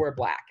crack were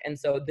Black. And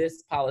so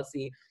this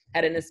policy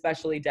had an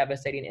especially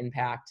devastating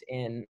impact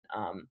in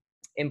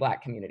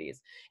Black communities.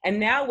 And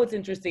now what's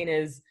interesting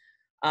is,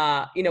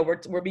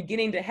 we're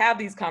beginning to have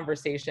these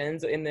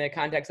conversations in the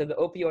context of the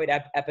opioid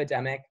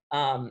epidemic,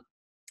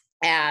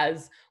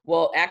 as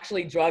well,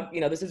 actually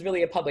this is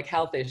really a public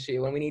health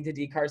issue and we need to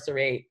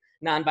decarcerate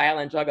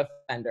nonviolent drug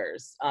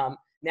offenders.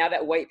 Now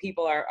that white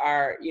people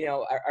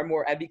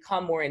have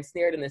become more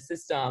ensnared in the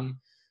system.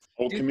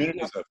 Whole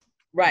communities have.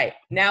 Right.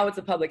 Now it's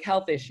a public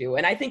health issue.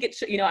 And I think it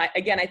should, I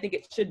think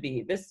it should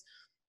be. This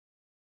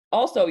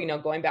also,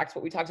 going back to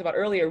what we talked about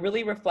earlier,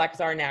 really reflects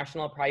our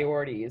national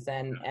priorities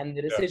and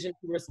the decision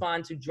to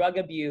respond to drug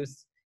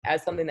abuse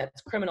as something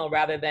that's criminal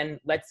rather than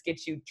let's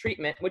get you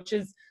treatment, which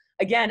is,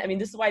 again,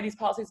 this is why these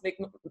policies make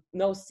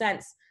no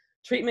sense.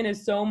 Treatment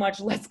is so much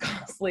less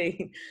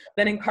costly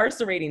than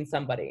incarcerating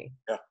somebody.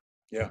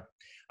 Yeah.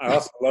 I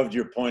also loved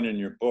your point in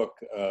your book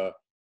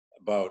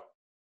about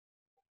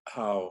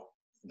how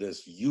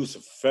this use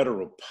of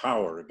federal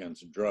power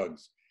against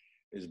drugs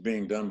is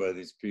being done by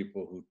these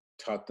people who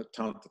tout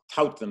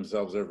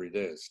themselves every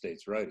day as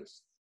states'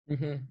 rightists.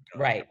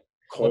 Right.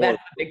 Well, that's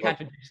a big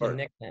contradiction of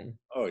Nixon.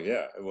 Oh,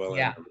 yeah. Well,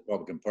 and the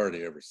Republican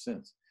Party ever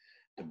since,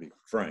 to be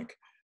frank.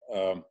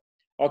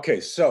 Okay,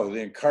 so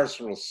the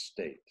incarceral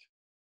state.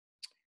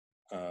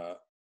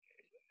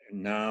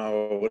 Now,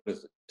 what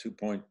is it,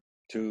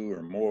 2.2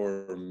 or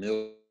more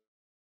million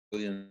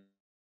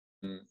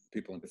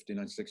people, and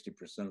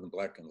 59-60% of them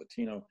Black and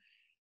Latino.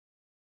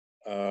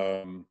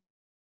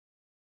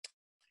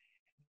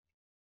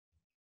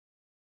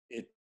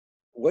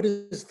 What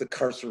is the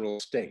carceral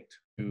state?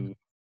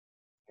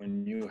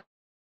 When you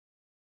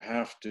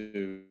have to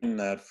do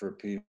that for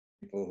people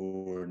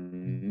who are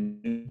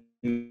new,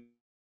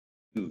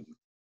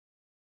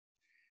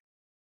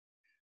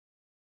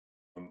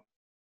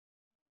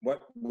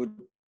 what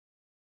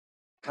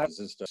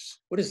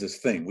is this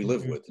thing we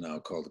live with now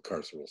called the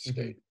carceral state?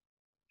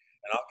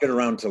 And I'll get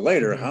around to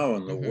later how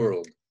in the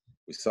world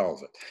we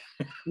solve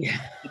it. Yeah,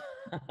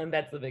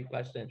 that's the big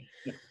question.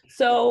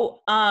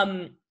 So,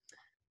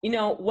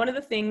 one of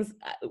the things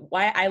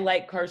why I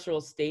like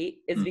carceral state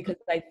is because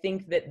I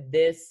think that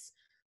this,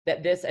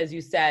 as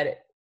you said,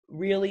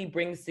 really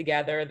brings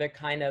together the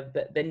kind of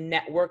the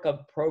network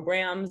of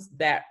programs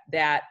that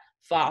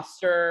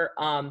foster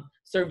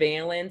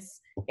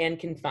surveillance and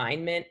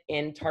confinement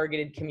in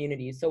targeted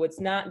communities. So it's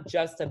not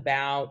just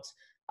about,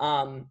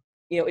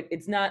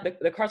 it's not,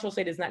 the carceral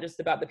state is not just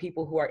about the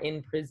people who are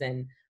in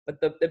prison, but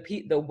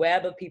the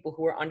web of people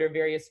who are under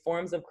various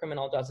forms of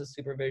criminal justice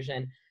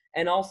supervision,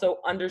 and also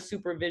under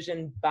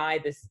supervision by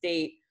the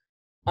state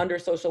under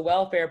social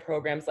welfare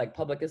programs like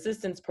public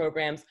assistance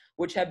programs,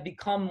 which have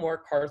become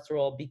more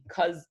carceral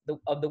because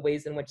of the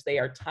ways in which they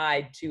are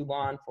tied to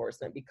law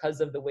enforcement,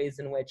 because of the ways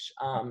in which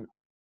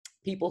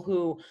people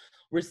who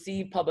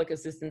receive public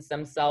assistance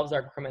themselves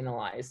are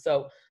criminalized.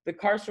 So the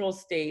carceral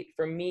state,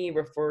 for me,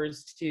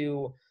 refers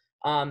to,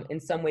 in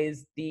some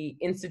ways, the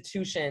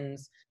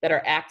institutions that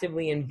are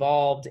actively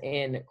involved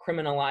in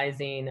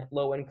criminalizing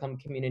low-income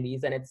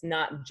communities. And it's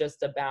not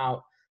just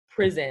about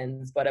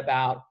prisons, but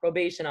about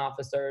probation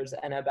officers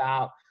and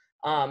about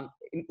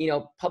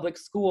public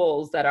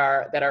schools that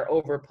are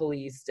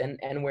over-policed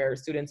and where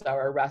students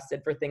are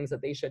arrested for things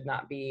that they should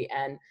not be,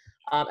 and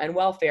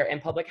welfare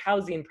and public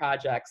housing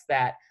projects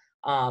that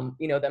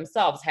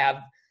themselves have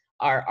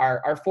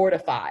are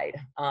fortified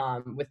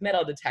with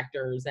metal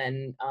detectors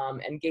and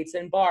gates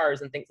and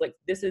bars and things like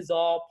this is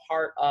all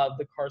part of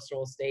the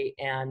carceral state.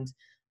 And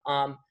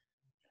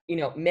you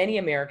know, many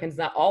Americans,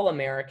 not all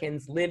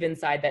Americans, live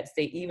inside that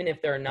state, even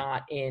if they're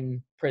not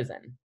in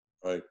prison.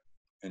 Right,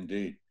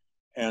 indeed.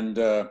 And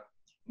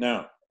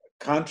now,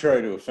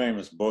 contrary to a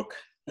famous book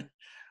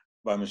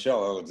by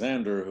Michelle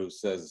Alexander, who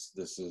says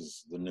this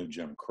is the new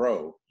Jim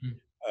Crow,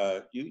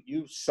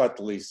 you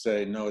subtly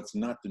say, no, it's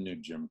not the new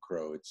Jim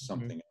Crow, it's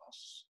something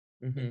else,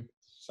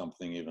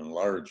 something even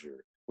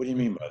larger. What do you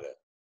mean by that?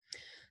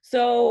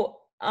 So,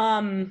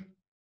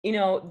 you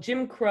know,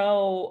 Jim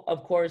Crow,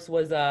 of course,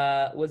 was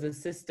a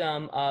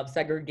system of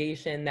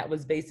segregation that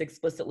was based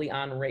explicitly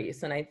on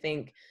race. And I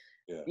think,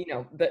 you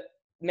know, the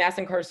mass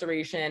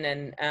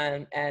incarceration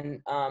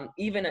and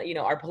even, you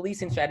know, our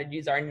policing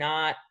strategies are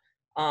not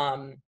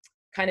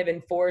kind of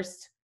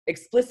enforced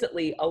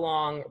explicitly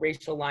along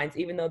racial lines,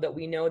 even though that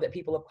we know that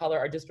people of color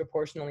are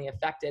disproportionately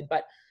affected.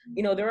 But,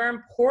 you know, there are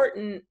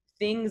important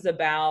things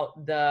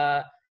about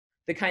the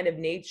kind of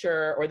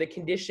nature or the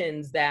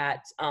conditions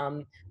that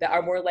that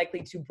are more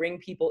likely to bring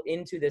people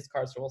into this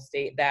carceral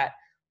state that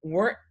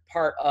weren't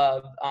part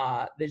of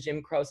the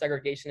Jim Crow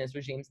segregationist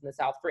regimes in the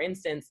South. For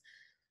instance,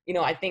 you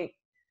know, I think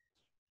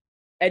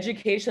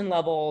education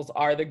levels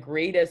are the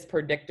greatest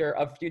predictor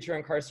of future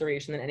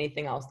incarceration than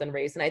anything else than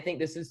race. And I think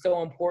this is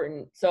so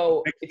important.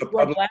 So if the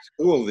public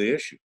school the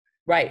issue.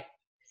 Right.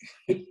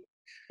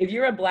 If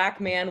you're a Black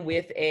man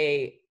with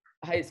a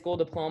high school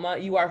diploma,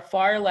 you are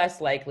far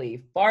less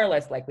likely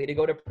to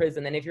go to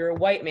prison than if you're a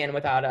white man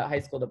without a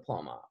high school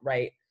diploma,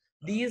 right?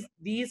 These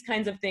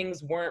kinds of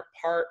things weren't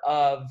part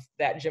of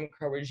that Jim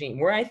Crow regime.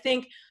 Where I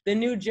think the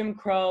new Jim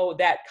Crow,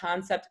 that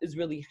concept is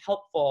really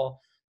helpful,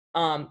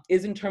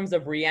 is in terms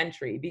of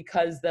reentry,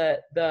 because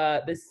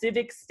the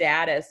civic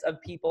status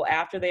of people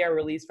after they are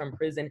released from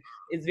prison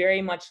is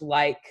very much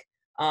like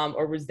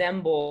or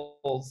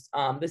resembles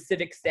the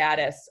civic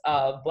status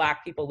of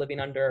Black people living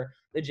under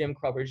the Jim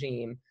Crow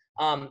regime.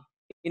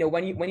 You know,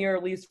 when you're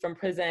released from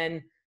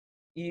prison,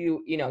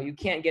 you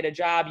can't get a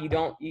job.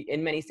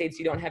 In many states,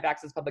 you don't have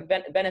access to public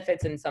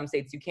benefits. In some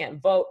states, you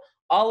can't vote.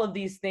 All of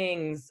these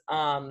things,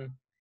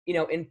 you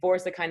know,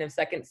 enforce a kind of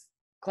second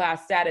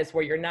class status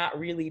where you're not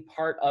really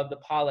part of the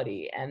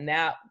polity. And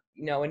that,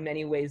 you know, in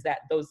many ways, that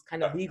those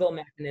kind of legal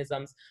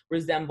mechanisms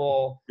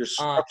resemble. You're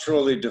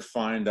structurally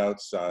defined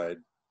outside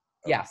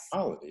of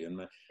polity.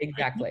 And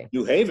exactly.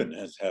 New Haven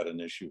has had an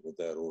issue with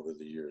that over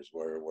the years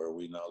where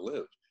we now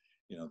live.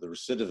 You know, the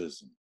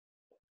recidivism.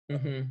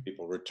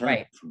 People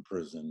return from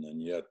prison,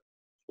 and yet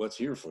what's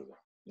here for them?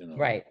 You know,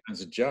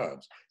 kinds of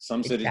jobs.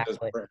 Some cities have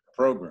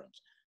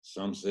programs,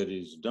 some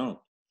cities don't.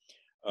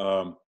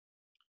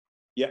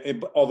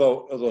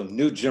 Although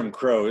new Jim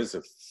Crow is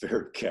a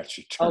very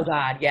catchy term. Oh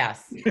God,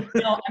 yes.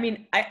 No, I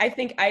mean, I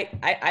think I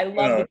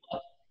love the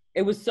book.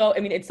 It was so,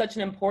 I mean, it's such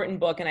an important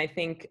book, and I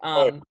think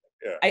I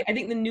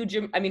think the new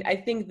Jim, I mean, I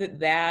think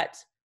that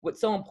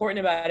what's so important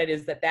about it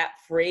is that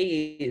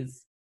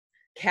phrase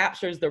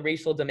captures the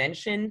racial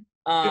dimension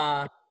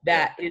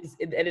that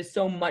is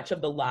so much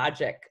of the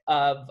logic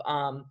of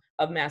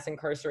mass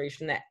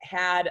incarceration that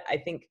had, I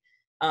think,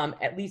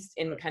 at least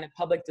in kind of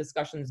public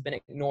discussions, been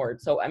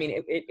ignored. So I mean,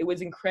 it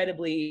was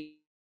incredibly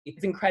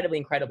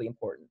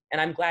important,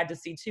 and I'm glad to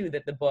see too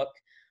that the book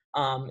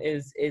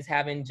is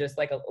having, just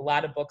like a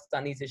lot of books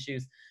on these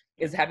issues,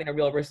 is having a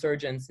real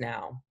resurgence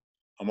now.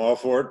 I'm all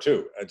for it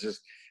too. I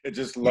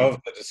just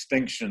love the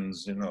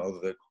distinctions, you know,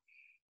 that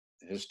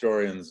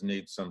historians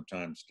need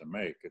sometimes to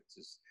make. It's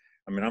just,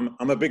 I mean,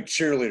 I'm a big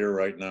cheerleader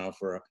right now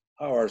for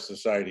how our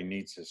society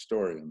needs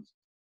historians.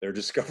 They're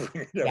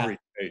discovering it every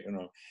day, you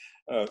know.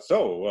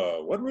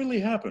 So what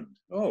really happened?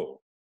 Oh,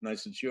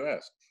 nice that you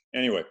asked.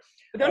 Anyway.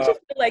 But don't you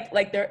feel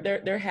like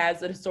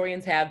the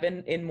historians have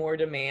been in more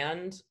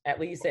demand, at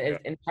least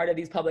in part of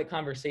these public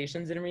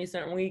conversations in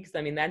recent weeks?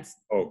 I mean, that's.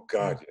 Oh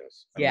God,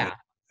 yes. I mean,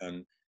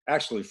 and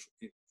actually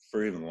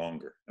for even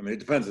longer. I mean, it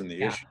depends on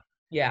the issue.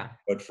 Yeah.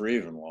 But for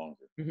even longer.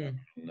 And,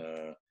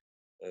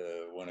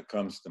 when it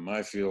comes to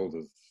my field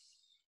of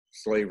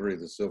slavery,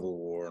 the Civil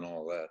War, and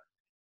all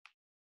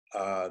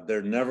that,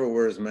 there never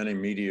were as many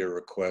media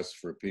requests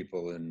for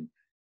people in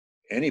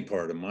any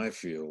part of my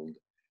field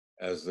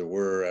as there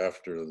were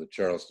after the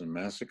Charleston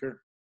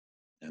Massacre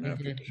and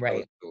after the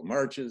Charlottesville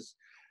marches,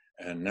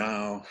 and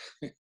now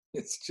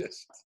it's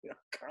just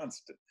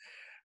constant.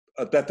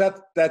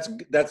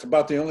 That's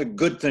about the only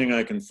good thing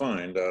I can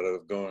find out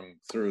of going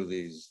through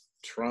these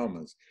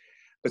traumas.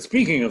 But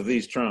speaking of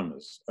these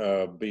traumas,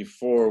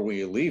 before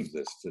we leave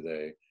this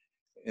today,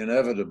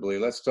 inevitably,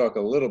 let's talk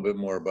a little bit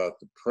more about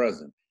the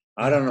present.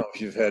 I don't know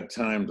if you've had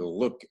time to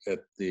look at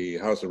the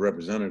House of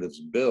Representatives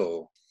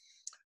bill,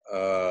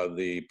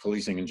 the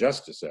Policing and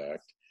Justice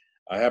Act.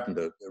 I happened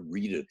to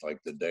read it like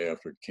the day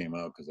after it came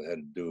out because I had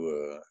to do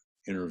an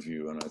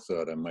interview, and I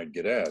thought I might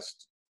get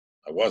asked.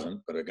 I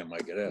wasn't, but I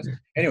might get asked.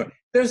 Anyway,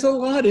 there's a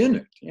lot in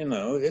it, you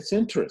know, it's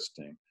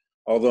interesting.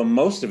 Although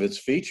most of its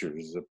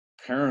features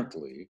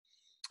apparently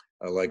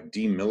like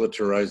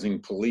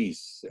demilitarizing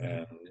police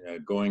and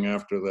going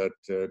after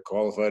that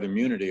qualified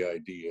immunity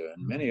idea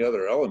and many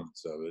other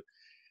elements of it.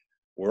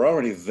 We're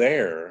already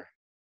there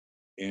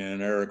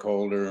in Eric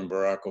Holder and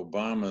Barack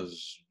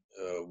Obama's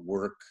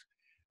work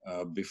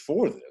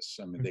before this.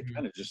 I mean, they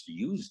kind of just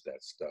used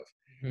that stuff.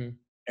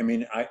 I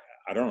mean, I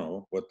don't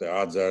know what the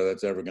odds are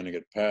that's ever going to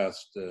get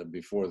passed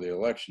before the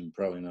election.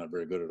 Probably not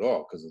very good at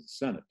all because of the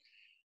Senate.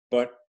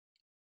 But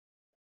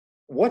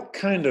what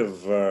kind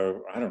of,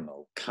 I don't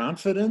know,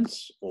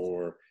 confidence,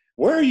 or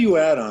where are you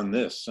at on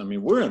this? I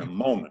mean, we're in a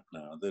moment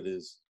now that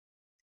is,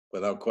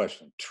 without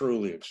question,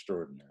 truly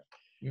extraordinary.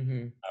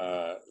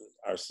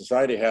 Our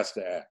society has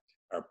to act.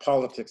 Our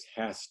politics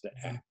has to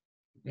act.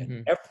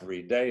 And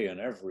every day, in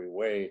every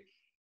way,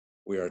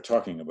 we are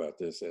talking about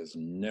this as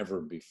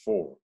never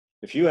before.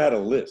 If you had a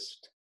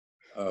list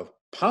of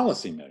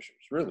policy measures,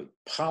 really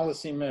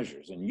policy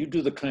measures, and you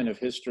do the kind of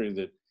history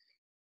that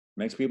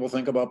makes people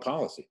think about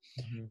policy,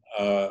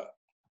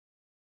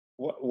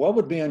 what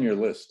would be on your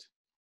list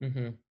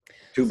to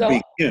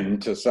begin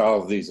to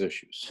solve these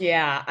issues?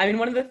 Yeah, I mean,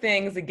 one of the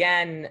things,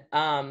 again,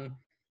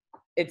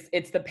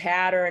 it's the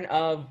pattern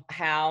of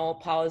how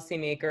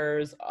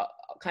policymakers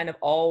kind of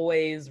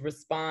always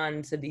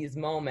respond to these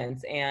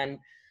moments. And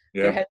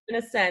there has been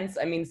a sense,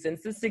 I mean,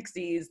 since the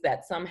 60s,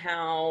 that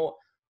somehow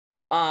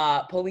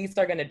police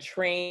are going to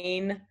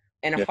train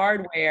and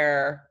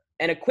hardware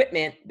and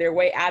equipment their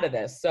way out of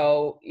this.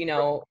 So, you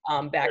know,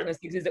 back in the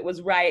 60s, it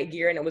was riot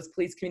gear and it was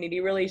police community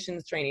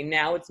relations training.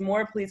 Now it's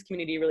more police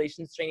community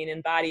relations training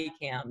and body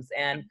cams.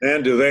 And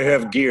do they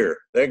have gear?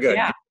 They got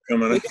gear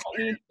coming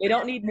in. They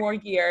don't need more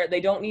gear. They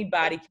don't need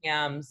body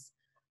cams.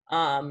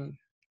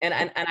 And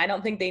I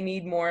don't think they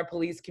need more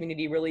police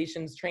community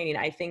relations training.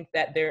 I think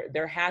that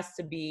there has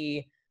to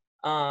be,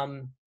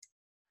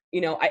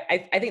 you know,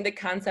 I think the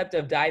concept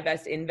of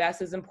divest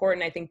invest is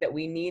important. I think that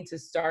we need to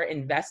start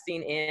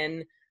investing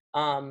in,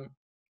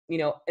 you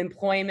know,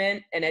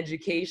 employment and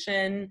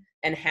education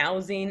and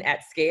housing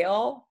at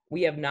scale.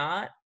 We have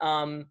not.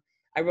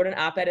 I wrote an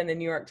op-ed in the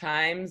New York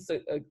Times,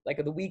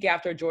 like the week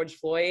after George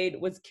Floyd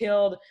was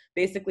killed,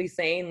 basically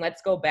saying,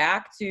 let's go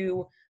back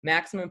to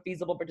maximum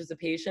feasible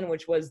participation,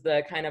 which was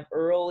the kind of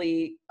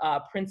early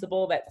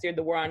principle that steered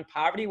the war on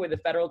poverty, where the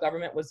federal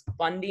government was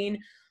funding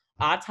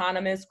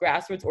autonomous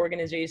grassroots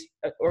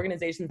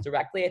organizations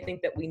directly. I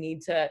think that we need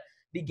to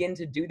begin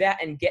to do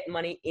that and get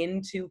money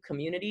into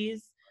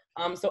communities.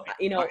 So,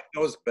 you know,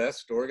 those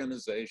best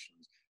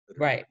organizations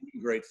that are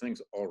doing great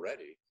things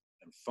already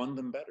and fund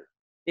them better.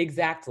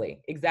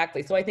 Exactly.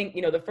 So I think,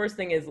 you know, the first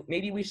thing is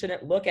maybe we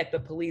shouldn't look at the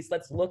police.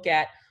 Let's look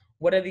at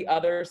what are the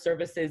other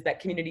services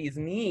that communities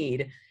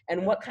need,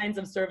 and what kinds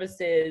of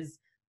services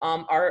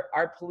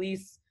are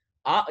police,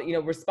 you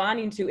know,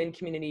 responding to in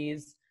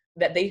communities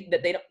that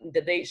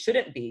they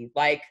shouldn't be,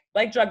 like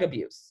drug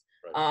abuse.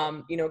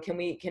 You know, can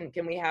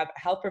we have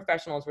health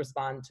professionals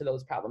respond to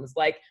those problems,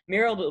 like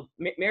marital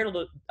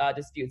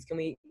disputes? Can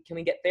we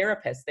get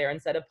therapists there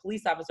instead of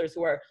police officers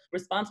who are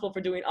responsible for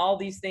doing all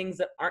these things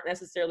that aren't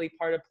necessarily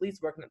part of police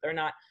work and that they're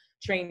not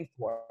trained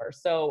for?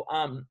 So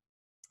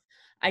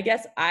I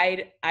guess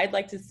I'd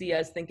like to see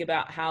us think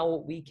about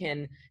how we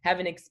can have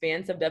an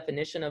expansive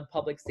definition of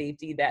public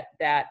safety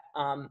that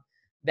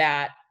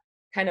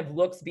kind of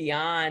looks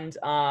beyond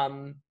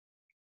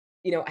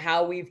you know,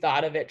 how we've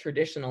thought of it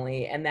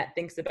traditionally, and that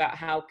thinks about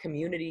how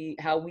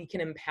we can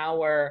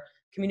empower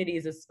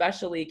communities,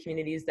 especially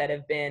communities that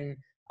have been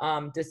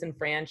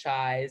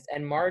disenfranchised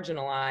and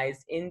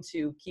marginalized,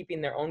 into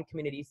keeping their own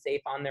community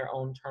safe on their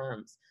own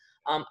terms.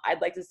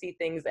 I'd like to see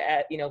things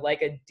at, you know,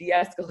 like a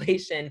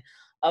de-escalation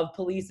of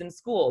police in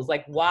schools.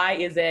 Like, why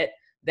is it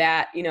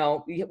that, you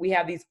know, we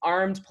have these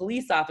armed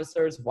police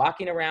officers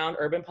walking around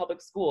urban public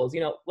schools?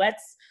 You know,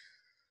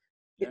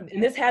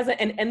 and this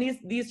hasn't, and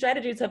these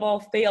strategies have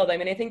all failed. I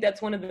mean, I think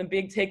that's one of the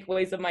big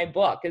takeaways of my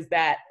book, is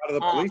that a lot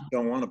of the police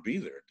don't want to be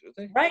there, do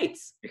they? Right.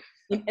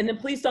 And the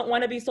police don't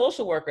want to be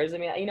social workers. I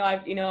mean, you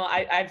know,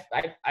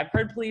 I've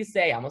heard police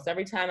say almost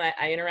every time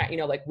I interact, you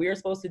know, like, we're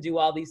supposed to do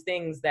all these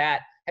things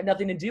that have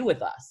nothing to do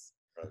with us.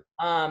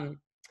 Right.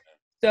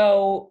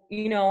 So,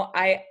 you know,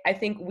 I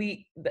think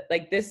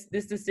this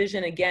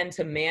decision, again,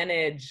 to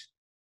manage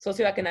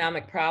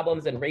socioeconomic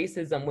problems and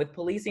racism with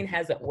policing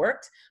hasn't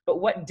worked. But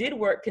what did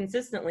work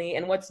consistently,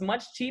 and what's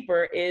much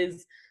cheaper,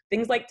 is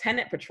things like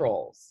tenant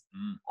patrols,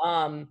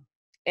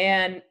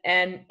 and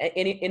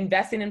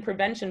investing in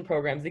prevention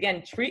programs.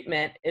 Again,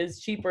 treatment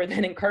is cheaper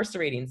than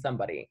incarcerating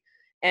somebody,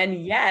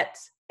 and yet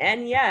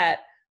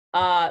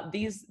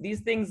these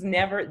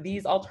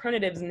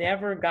alternatives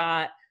never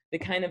got the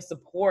kind of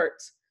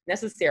support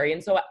necessary.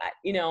 And so,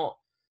 you know,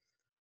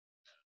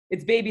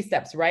 it's baby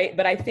steps, right?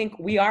 But I think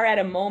we are at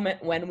a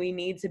moment when we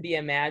need to be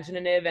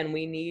imaginative, and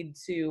we need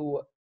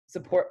to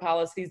support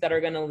policies that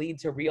are going to lead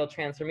to real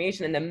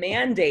transformation. And the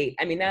mandate,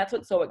 I mean, that's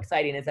what's so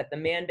exciting, is that the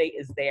mandate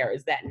is there,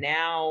 is that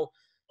now,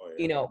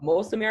 you know,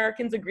 most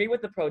Americans agree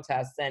with the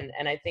protests. And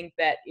I think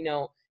that, you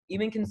know,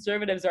 even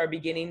conservatives are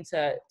beginning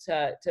to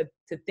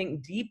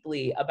think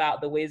deeply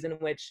about the ways in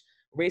which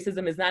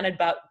racism is not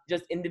about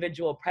just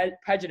individual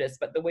prejudice,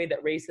 but the way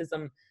that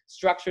racism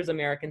structures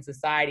American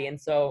society. And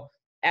so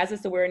as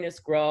this awareness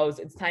grows,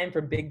 it's time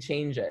for big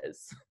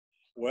changes.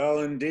 Well,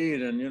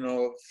 indeed. And,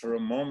 for a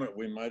moment,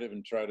 we might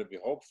even try to be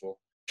hopeful.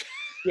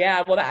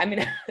 Yeah, well, I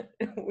mean,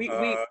 we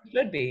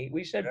should be.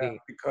 We should be.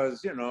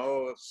 Because,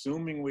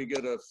 assuming we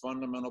get a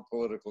fundamental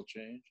political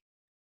change,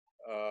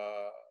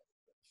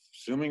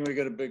 assuming we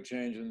get a big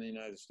change in the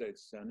United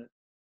States Senate,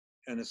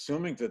 and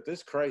assuming that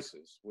this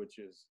crisis, which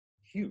is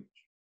huge,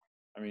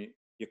 I mean,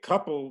 you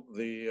couple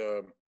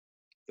the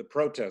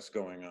protests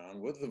going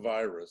on with the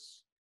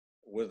virus,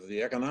 with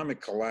the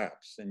economic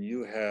collapse, and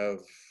you have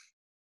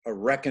a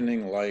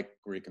reckoning like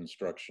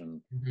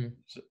Reconstruction,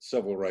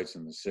 civil rights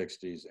in the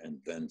 60s, and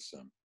then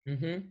some.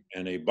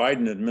 And a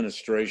Biden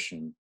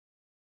administration,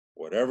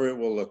 whatever it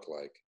will look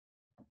like,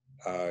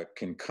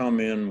 can come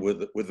in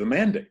with the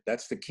mandate.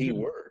 That's the key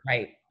word.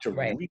 Right. To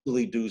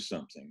really do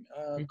something.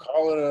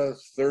 Call it a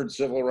third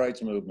civil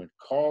rights movement.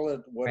 Call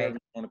it whatever you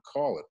want to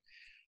call it.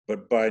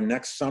 But by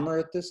next summer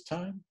at this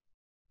time,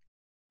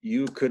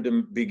 you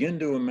could begin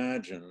to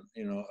imagine,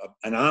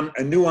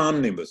 a new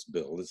omnibus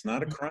bill. It's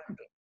not a crime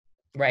bill.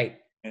 Right.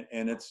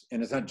 And it's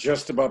not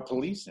just about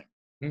policing.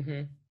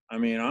 I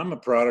mean, I'm a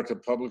product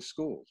of public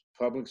schools,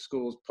 public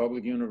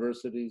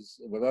universities.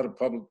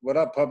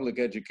 Without public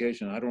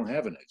education, I don't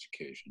have an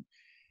education.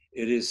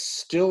 It is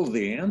still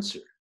the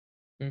answer.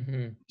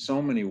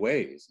 So many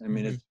ways. I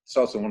mean, it's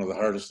also one of the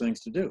hardest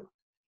things to do.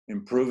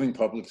 Improving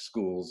public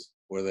schools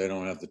where they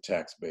don't have the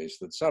tax base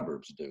that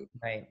suburbs do.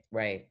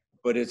 Right.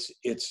 But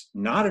it's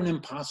not an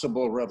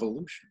impossible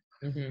revolution.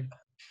 It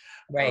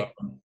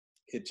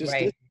just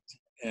is.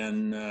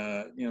 And,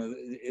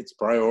 it's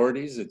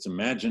priorities, it's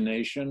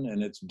imagination,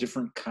 and it's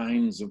different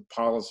kinds of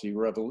policy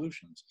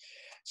revolutions.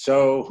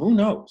 So who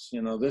knows?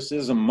 This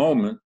is a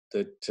moment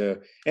that,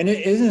 and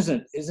it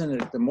isn't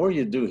it, the more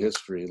you do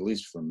history, at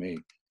least for me,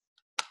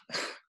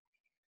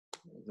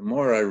 the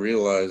more I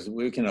realize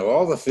we can have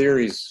all the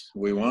theories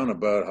we want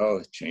about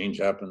how change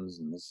happens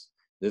and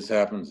this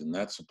happens and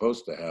that's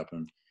supposed to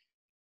happen.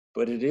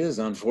 But it is,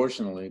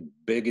 unfortunately,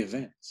 big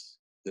events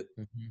that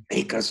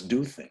make us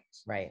do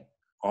things. Right.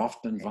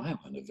 Often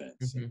violent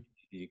events.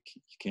 You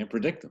can't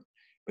predict them.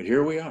 But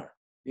here we are,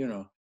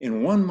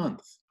 in 1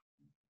 month,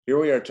 here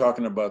we are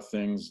talking about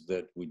things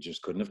that we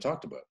just couldn't have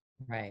talked about.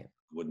 Right.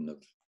 It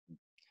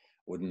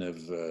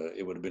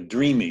would have been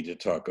dreamy to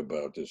talk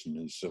about this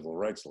new civil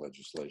rights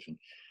legislation.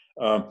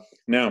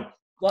 Now.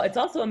 Well, it's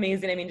also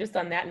amazing. I mean, just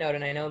on that note,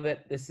 and I know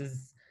that this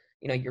is,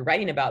 you're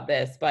writing about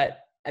this, but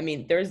I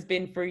mean, there's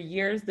been for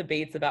years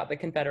debates about the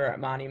Confederate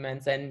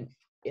monuments, and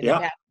in the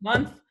past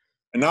month.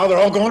 And now they're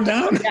all going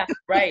down. Yeah,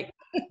 right.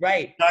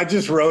 I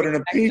just wrote in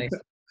a piece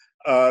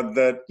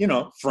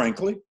that,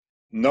 frankly,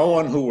 no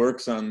one who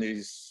works on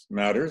these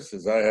matters,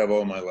 as I have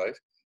all my life,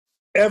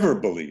 ever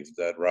believed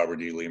that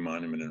Robert E. Lee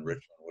Monument in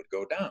Richmond would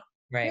go down.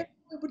 Right.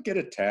 It would get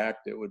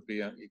attacked. It would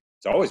be,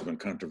 it's always been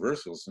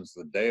controversial since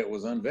the day it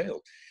was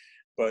unveiled.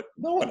 But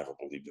no one ever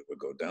believed it would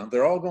go down.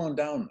 They're all going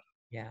down now.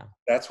 Yeah.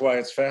 That's why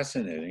it's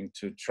fascinating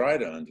to try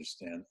to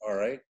understand, all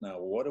right, now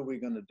what are we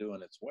going to do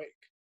in its wake?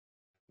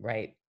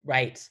 Right.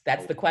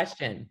 That's the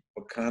question.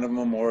 What kind of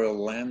memorial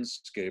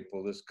landscape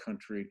will this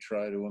country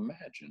try to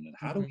imagine? And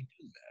how do we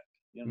do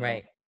that?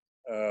 Right.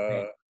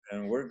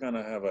 And we're going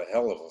to have a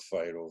hell of a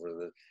fight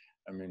over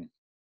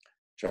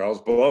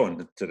Charles Blow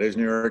in today's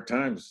New York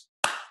Times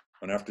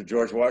went after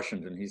George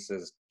Washington. He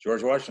says,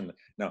 George Washington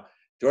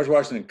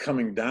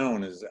coming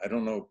down is, I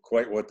don't know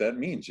quite what that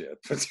means yet.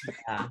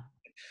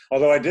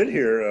 Although I did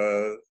hear,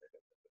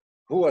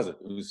 who was it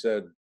who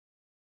said,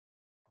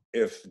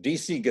 if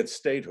DC gets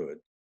statehood,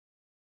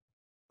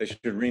 they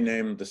should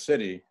rename the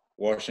city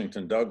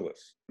Washington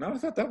Douglas. Now, I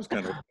thought that was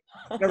kind of,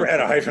 never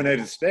had a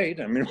hyphenated state.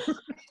 I mean,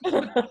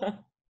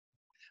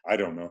 I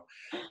don't know.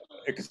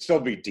 It could still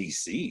be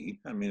DC.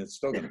 I mean, it's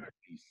still going to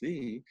be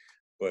DC,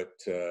 but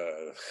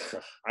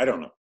I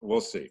don't know.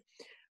 We'll see.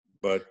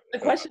 But the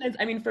question is,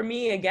 I mean, for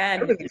me,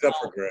 again, everything's up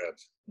for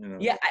grabs.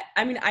 Yeah,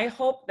 I mean, I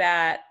hope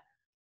that,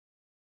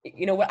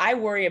 what I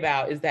worry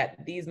about is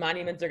that these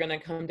monuments are going to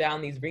come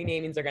down, these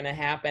renamings are going to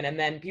happen, and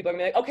then people are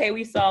going to be like, okay,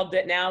 we solved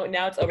it. Now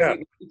it's over. Yeah.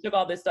 We took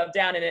all this stuff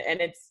down,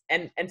 and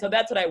so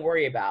that's what I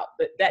worry about.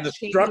 But that the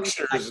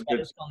structures,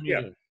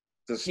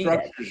 the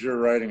structures you're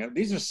writing up,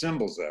 these are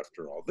symbols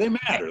after all. They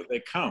matter. Right.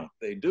 They count.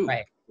 They do.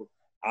 Right. We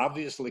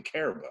obviously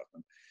care about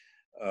them.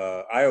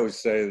 I always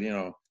say,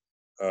 there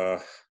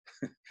are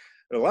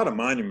a lot of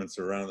monuments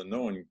around that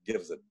no one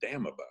gives a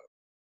damn about.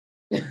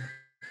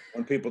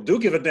 When people do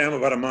give a damn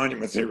about a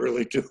monument, they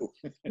really do.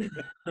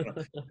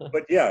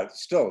 But yeah,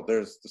 still,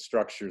 there's the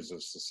structures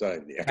of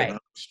society, the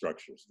economic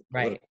structures, the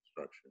political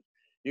structures.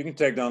 You can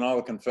take down all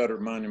the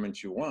Confederate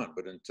monuments you want,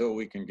 but until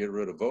we can get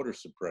rid of voter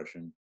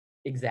suppression,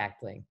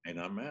 may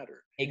not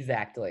matter.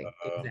 Exactly.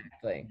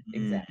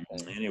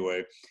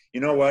 Anyway,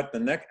 you know what?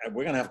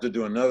 We're gonna have to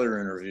do another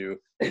interview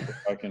if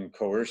I can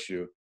coerce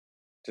you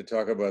to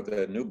talk about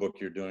that new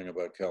book you're doing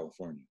about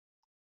California.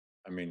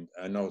 I mean,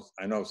 I know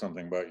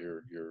something about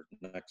your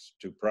next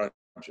two projects.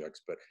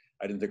 subjects, but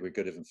I didn't think we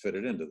could even fit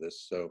it into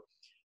this. So,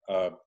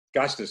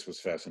 gosh, this was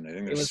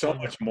fascinating. There's so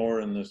much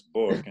more in this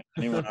book. And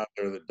anyone out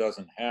there that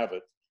doesn't have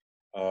it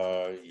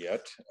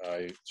yet,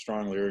 I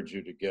strongly urge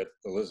you to get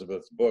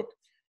Elizabeth's book,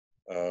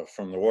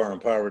 From the War on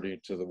Poverty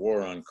to the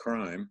War on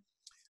Crime.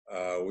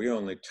 We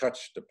only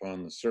touched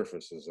upon the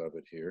surfaces of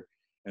it here.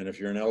 And if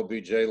you're an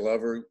LBJ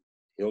lover,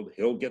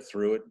 he'll get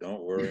through it.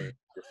 Don't worry,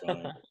 you're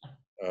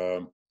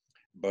fine.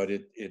 But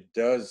it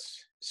does,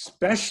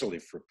 especially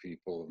for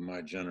people of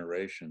my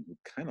generation who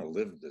kind of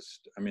lived this.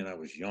 I mean, I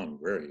was young,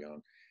 very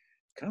young,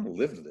 kind of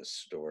lived this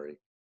story.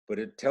 But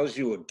it tells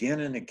you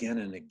again and again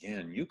and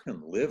again, you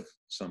can live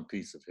some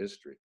piece of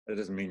history. That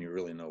doesn't mean you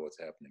really know what's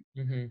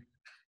happening.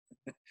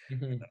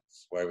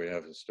 That's why we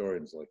have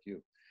historians like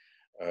you.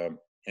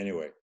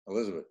 Anyway,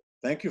 Elizabeth,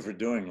 thank you for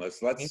doing this.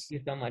 Thank you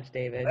so much,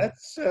 David.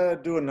 Let's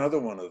do another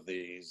one of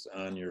these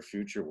on your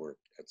future work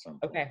at some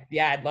point. Okay.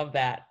 Yeah, I'd love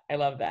that. I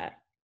love that.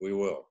 We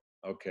will.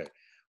 Okay.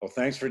 Well,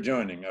 thanks for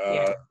joining.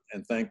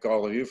 And thank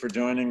all of you for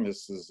joining.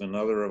 This is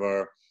another of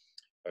our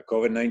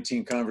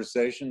COVID-19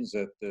 conversations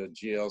at the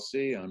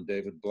GLC. I'm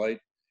David Blight,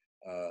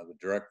 the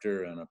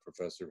director and a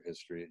professor of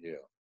history at Yale.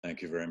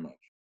 Thank you very much.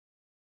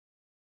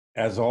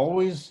 As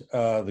always,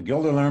 the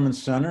Gilder Lehrman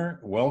Center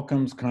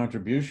welcomes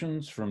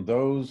contributions from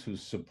those who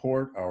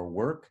support our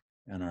work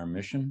and our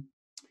mission.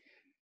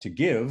 To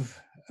give,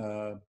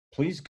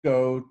 please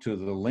go to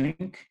the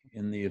link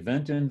in the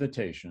event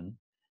invitation,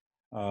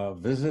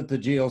 visit the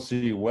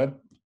GLC web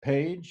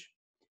page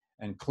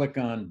and click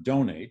on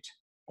Donate,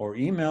 or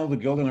email the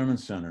Gilder Lehrman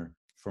Center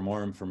for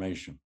more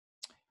information.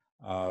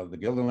 The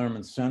Gilder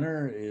Lehrman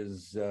Center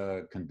is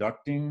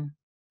conducting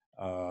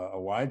a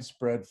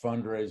widespread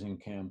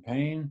fundraising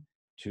campaign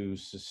to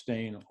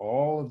sustain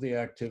all of the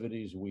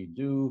activities we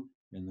do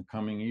in the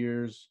coming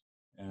years,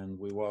 and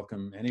we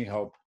welcome any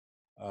help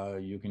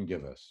you can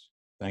give us.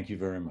 Thank you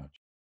very much.